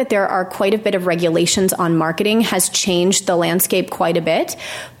fact that there are quite a bit of regulations on marketing has changed the landscape quite a bit,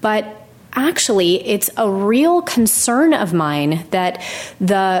 but actually it's a real concern of mine that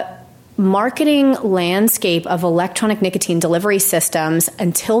the marketing landscape of electronic nicotine delivery systems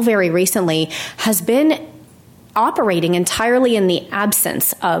until very recently has been operating entirely in the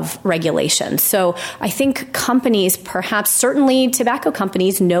absence of regulation. So I think companies, perhaps certainly tobacco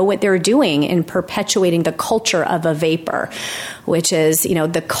companies, know what they're doing in perpetuating the culture of a vapor, which is,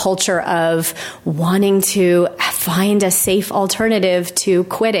 the culture of wanting to find a safe alternative to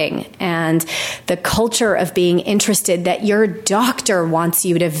quitting, and the culture of being interested that your doctor wants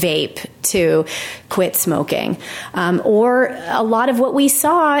you to vape to quit smoking. Or a lot of what we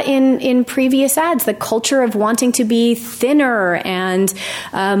saw in previous ads, the culture of wanting to be thinner and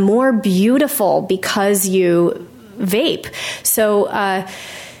more beautiful because you vape. So,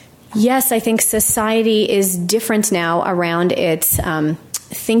 yes, I think society is different now around its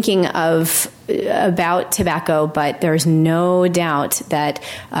thinking about tobacco, but there's no doubt that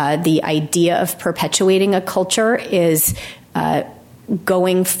the idea of perpetuating a culture is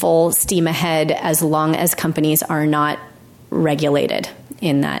going full steam ahead as long as companies are not regulated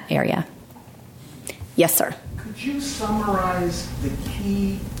in that area. Yes, sir. Could you summarize the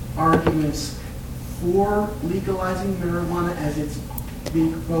key arguments for legalizing marijuana as it's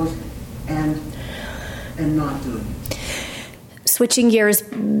being proposed and not doing it? Switching gears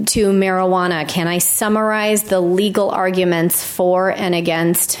to marijuana, can I summarize the legal arguments for and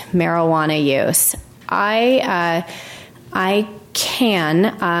against marijuana use? I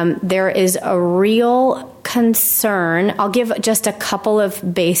can. There is a real concern. I'll give just a couple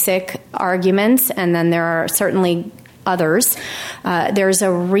of basic arguments, and then there are certainly others. There's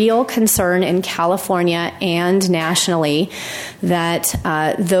a real concern in California and nationally that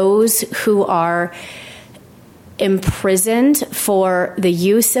those who are imprisoned for the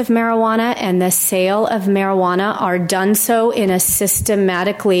use of marijuana and the sale of marijuana are done so in a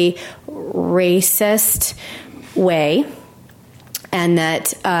systematically racist way, and that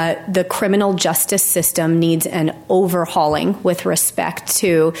the criminal justice system needs an overhauling with respect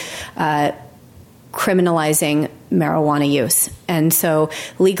to criminalizing marijuana use. And so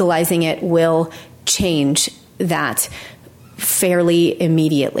legalizing it will change that fairly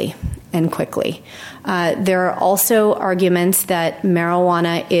immediately and quickly. There are also arguments that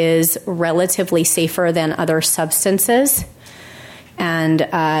marijuana is relatively safer than other substances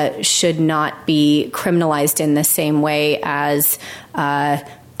and should not be criminalized in the same way as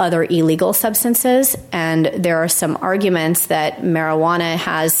other illegal substances. And there are some arguments that marijuana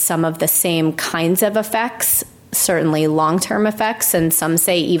has some of the same kinds of effects, certainly long-term effects, and some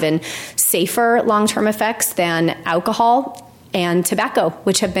say even safer long-term effects than alcohol and tobacco,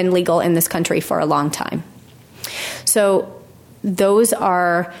 which have been legal in this country for a long time. So those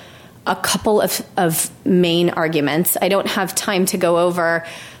are a couple of main arguments. I don't have time to go over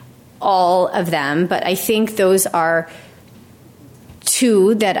all of them, but I think those are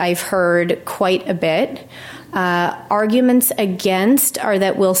two that I've heard quite a bit. Arguments against are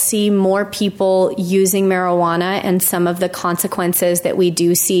that we'll see more people using marijuana, and some of the consequences that we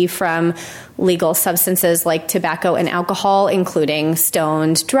do see from legal substances like tobacco and alcohol, including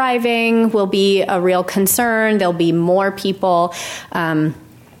stoned driving, will be a real concern. There'll be more people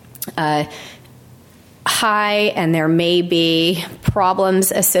high, and there may be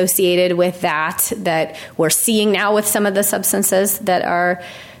problems associated with that we're seeing now with some of the substances that are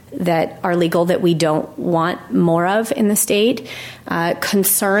legal that we don't want more of in the state.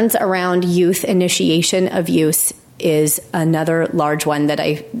 Concerns around youth initiation of use is another large one that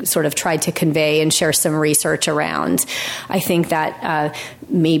I sort of tried to convey and share some research around. I think that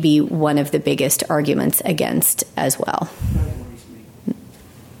may be one of the biggest arguments against as well.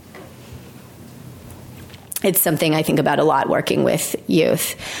 It's something I think about a lot working with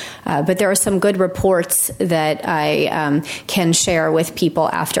youth. But there are some good reports that I can share with people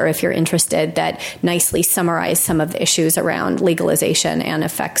after, if you're interested, that nicely summarize some of the issues around legalization and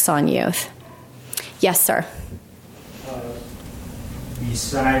effects on youth. Yes, sir.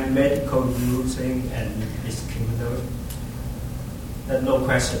 besides medical using and its criminal, there's no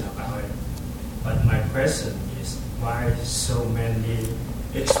question about it. But my question is why so many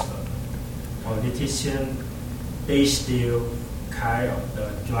experts, politicians, they still kind of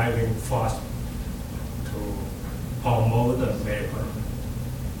the driving force to promote the marijuana.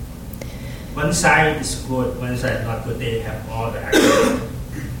 One side is good, one side not good. They have all the activities.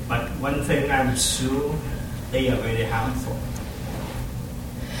 But one thing I'm sure, they are very harmful.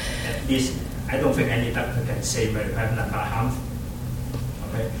 At least, I don't think any doctor can say marijuana is not harmful.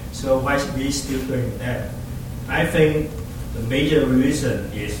 Okay, so why are we still doing that? I think the major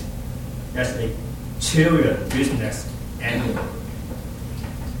reason is that's a children business anyway.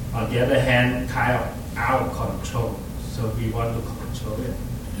 On the other hand, kind of out of control. So we want to control it.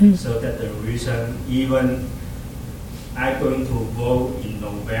 So that the reason, even I'm going to vote in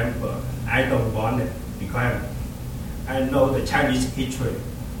November, I don't want it because I know the Chinese history.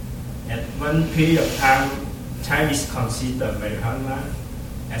 At one period of time, Chinese consider marijuana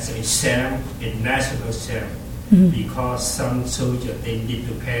as a sham, a national sham, because some soldiers they need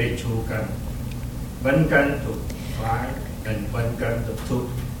to carry 2 guns, 1 gun to fight and 1 gun to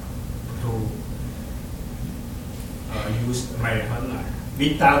use marijuana.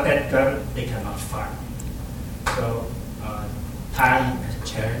 Without that gun, they cannot fight. So time has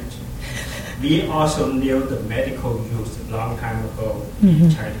changed. We also knew the medical use a long time ago in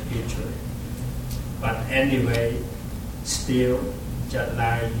Chinese history. But anyway, still, just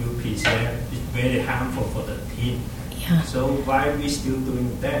like you present, it's very harmful for the teen. Yeah. So why we still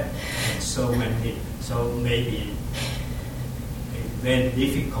doing that? And so maybe a very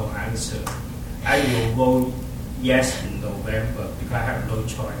difficult answer. I will vote yes in November because I have no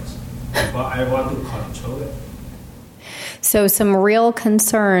choice. But I want to control it. So some real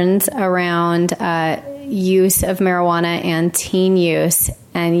concerns around use of marijuana and teen use,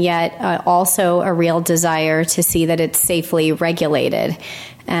 and yet also a real desire to see that it's safely regulated.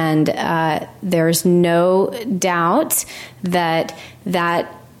 And there's no doubt that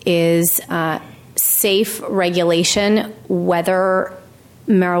that is safe regulation, whether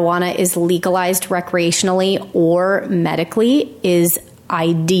marijuana is legalized recreationally or medically, is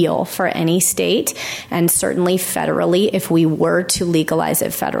ideal for any state, and certainly federally if we were to legalize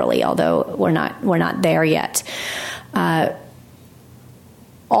it federally, although we're not there yet.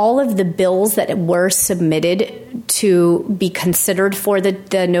 All of the bills that were submitted to be considered for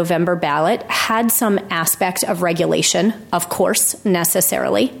the November ballot had some aspect of regulation, of course,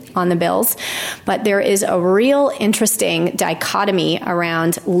 necessarily on the bills. But there is a real interesting dichotomy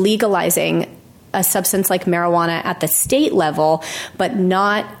around legalizing a substance like marijuana at the state level, but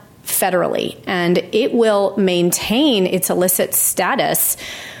not federally. And it will maintain its illicit status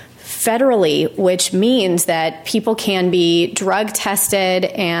federally, which means that people can be drug tested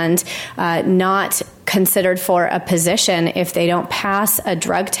and not considered for a position if they don't pass a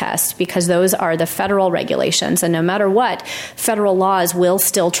drug test, because those are the federal regulations. And no matter what, federal laws will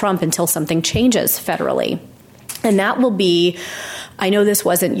still trump until something changes federally. And that will be, I know this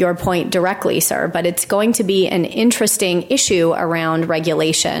wasn't your point directly, sir, but it's going to be an interesting issue around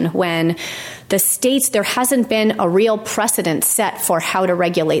regulation when the states, there hasn't been a real precedent set for how to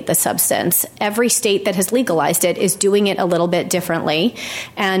regulate the substance. Every state that has legalized it is doing it a little bit differently.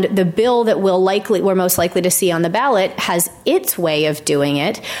 And the bill that we're most likely to see on the ballot has its way of doing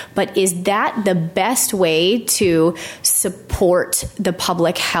it. But is that the best way to support the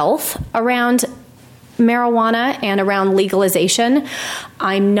public health around marijuana and around legalization?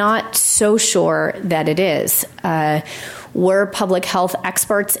 I'm not so sure that it is. Were public health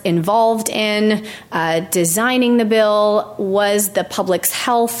experts involved in designing the bill? Was the public's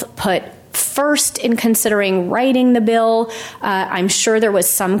health put first in considering writing the bill? I'm sure there was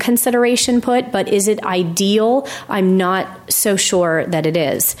some consideration put, but is it ideal? I'm not so sure that it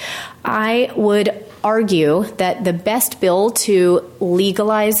is. I would argue that the best bill to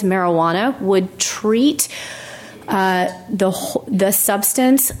legalize marijuana would treat the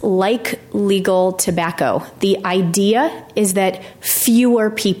substance like legal tobacco. The idea is that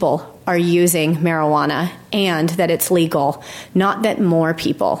fewer people are using marijuana and that it's legal, not that more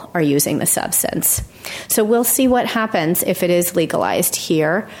people are using the substance. So we'll see what happens if it is legalized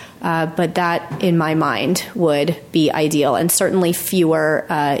here, but that, in my mind, would be ideal, and certainly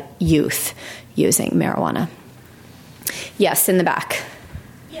fewer youth using marijuana. Yes, in the back.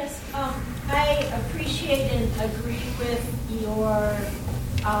 Yes, I appreciate and agree with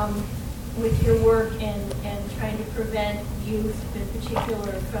your work and trying to prevent youth in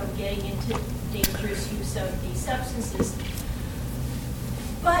particular from getting into dangerous use of these substances.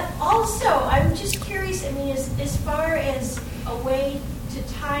 But also, I'm just curious, I mean, as far as a way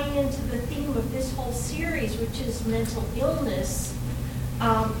to tie into the theme of this whole series, which is mental illness,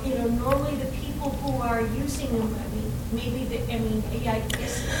 normally the people who are using them, I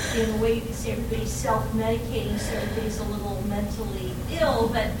guess in a way you could say everybody's self-medicating, so everybody's a little mentally ill,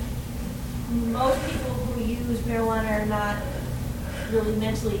 but most people who use marijuana are not really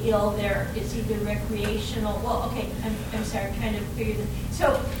mentally ill. It's either recreational. Well, okay, I'm sorry, I'm trying to figure this.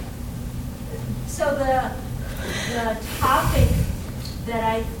 So the topic that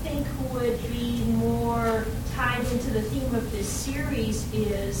I think would be more tied into the theme of this series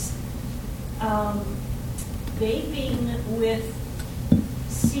is vaping with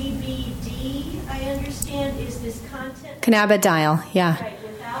CBD, I understand, is this content. Cannabidiol, yeah. Right,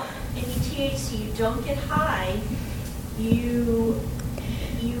 without any THC, you don't get high. You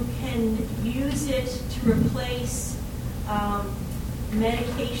can use it to replace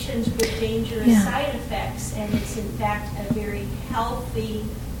medications with dangerous side effects, and it's in fact a very healthy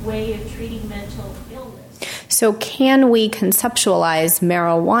way of treating mental illness. So can we conceptualize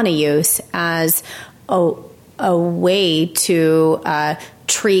marijuana use as a way to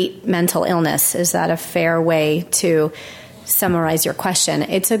treat mental illness? Is that a fair way to summarize your question?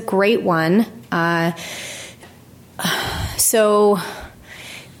 It's a great one. So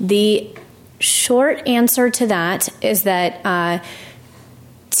the short answer to that is that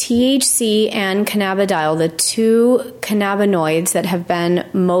THC and cannabidiol, the two cannabinoids that have been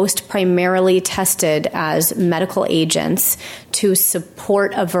most primarily tested as medical agents to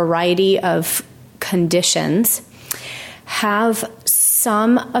support a variety of conditions, have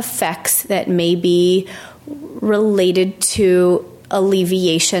some effects that may be related to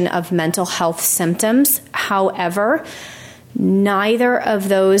alleviation of mental health symptoms. However, neither of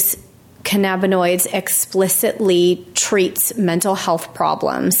those cannabinoids explicitly treats mental health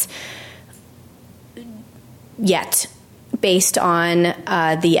problems yet, based on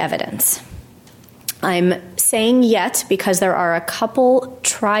the evidence. I'm saying yet because there are a couple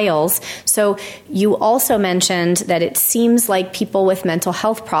trials. So you also mentioned that it seems like people with mental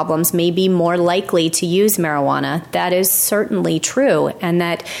health problems may be more likely to use marijuana. That is certainly true, and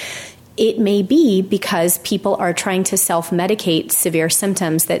that it may be because people are trying to self-medicate severe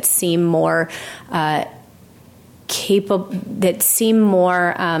symptoms that seem more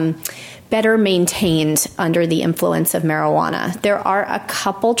better maintained under the influence of marijuana. There are a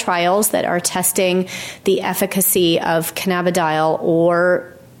couple trials that are testing the efficacy of cannabidiol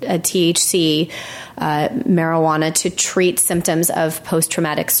or THC marijuana to treat symptoms of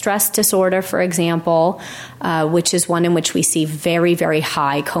post-traumatic stress disorder, for example, which is one in which we see very, very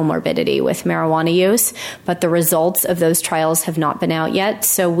high comorbidity with marijuana use. But the results of those trials have not been out yet.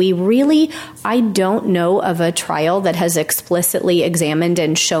 So I don't know of a trial that has explicitly examined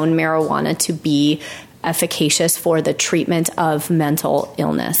and shown marijuana to be efficacious for the treatment of mental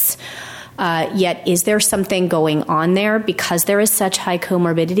illness. Yet, is there something going on there because there is such high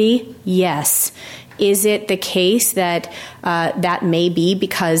comorbidity? Yes. Is it the case that that may be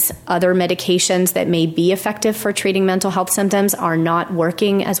because other medications that may be effective for treating mental health symptoms are not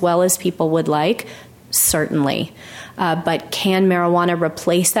working as well as people would like? Certainly. But can marijuana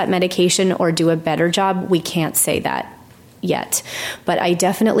replace that medication or do a better job? We can't say that yet. But I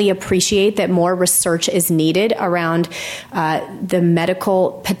definitely appreciate that more research is needed around the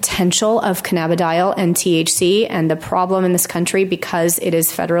medical potential of cannabidiol and THC. And the problem in this country, because it is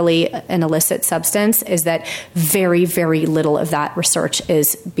federally an illicit substance, is that very, very little of that research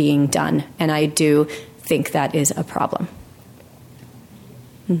is being done. And I do think that is a problem.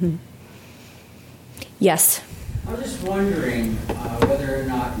 Mm-hmm. Yes? I'm just wondering whether or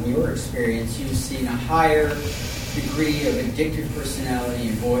not, in your experience, you've seen a higher degree of addictive personality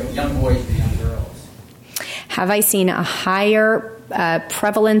in young boys and young girls. Have I seen a higher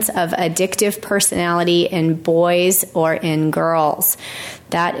prevalence of addictive personality in boys or in girls?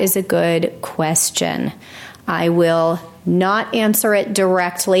 That is a good question. I will not answer it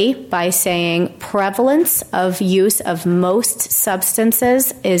directly by saying prevalence of use of most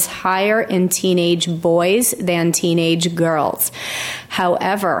substances is higher in teenage boys than teenage girls.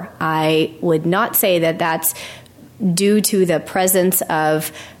 However, I would not say that that's due to the presence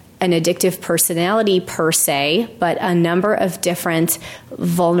of an addictive personality per se, but a number of different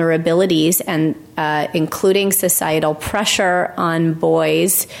vulnerabilities, and including societal pressure on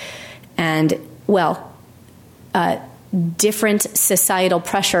boys and, different societal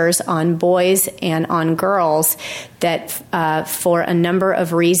pressures on boys and on girls that for a number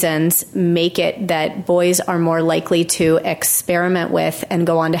of reasons make it that boys are more likely to experiment with and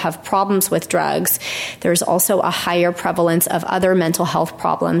go on to have problems with drugs. There's also a higher prevalence of other mental health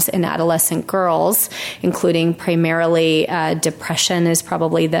problems in adolescent girls, including primarily depression is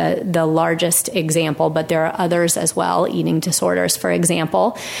probably the largest example, but there are others as well, eating disorders, for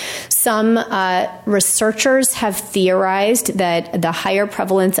example. Some researchers have theorized that the higher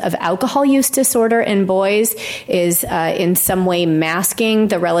prevalence of alcohol use disorder in boys is in some way masking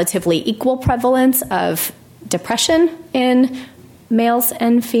the relatively equal prevalence of depression in males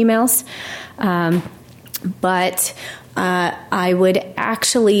and females. But I would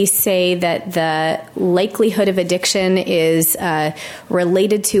actually say that the likelihood of addiction is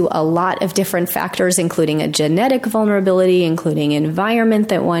related to a lot of different factors, including a genetic vulnerability, including environment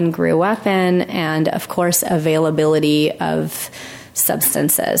that one grew up in, and, of course, availability of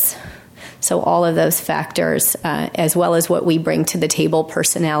substances. So all of those factors, as well as what we bring to the table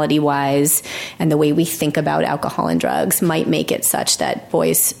personality-wise and the way we think about alcohol and drugs, might make it such that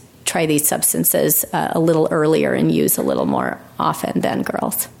boys try these substances a little earlier and use a little more often than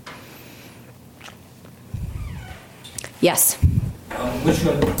girls. Yes? Which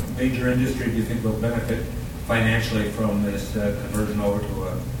major industry do you think will benefit financially from this conversion over to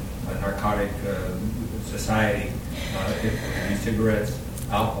a narcotic society? E-cigarettes,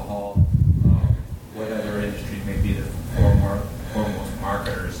 alcohol, what other industry may be the foremost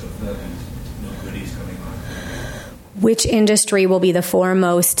marketers of these new goodies coming on? Which industry will be the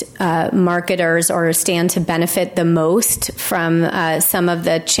foremost marketers or stand to benefit the most from some of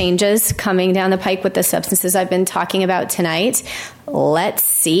the changes coming down the pike with the substances I've been talking about tonight? Let's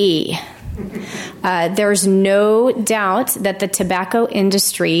see. There's no doubt that the tobacco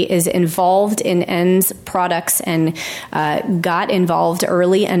industry is involved in ENDS products and got involved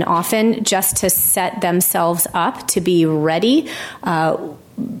early and often just to set themselves up to be ready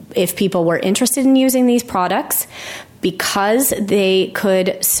if people were interested in using these products, because they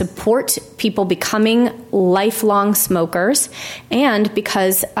could support people becoming lifelong smokers, and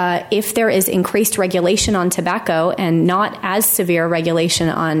because if there is increased regulation on tobacco and not as severe regulation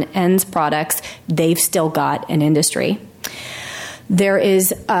on ENDS products, they've still got an industry. There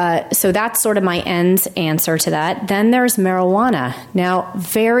is, so that's sort of my ENDS answer to that. Then there's marijuana. Now,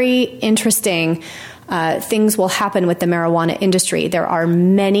 very interesting things will happen with the marijuana industry. There are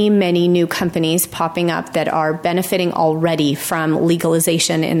many, many new companies popping up that are benefiting already from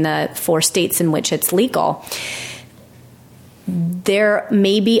legalization in the 4 states in which it's legal. There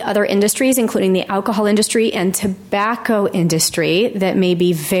may be other industries, including the alcohol industry and tobacco industry, that may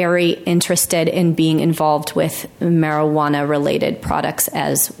be very interested in being involved with marijuana-related products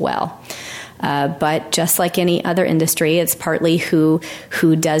as well. But just like any other industry, it's partly who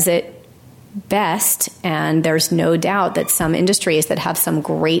does it best, and there's no doubt that some industries that have some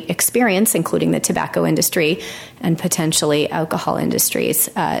great experience, including the tobacco industry and potentially alcohol industries,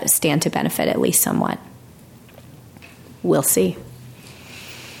 stand to benefit at least somewhat. We'll see.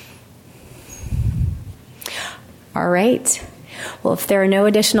 All right. Well, if there are no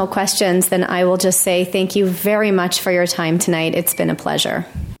additional questions, then I will just say thank you very much for your time tonight. It's been a pleasure.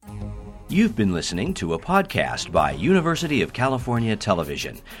 You've been listening to a podcast by University of California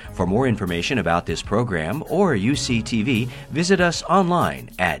Television. For more information about this program or UCTV, visit us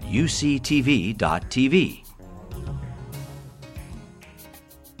online at uctv.tv.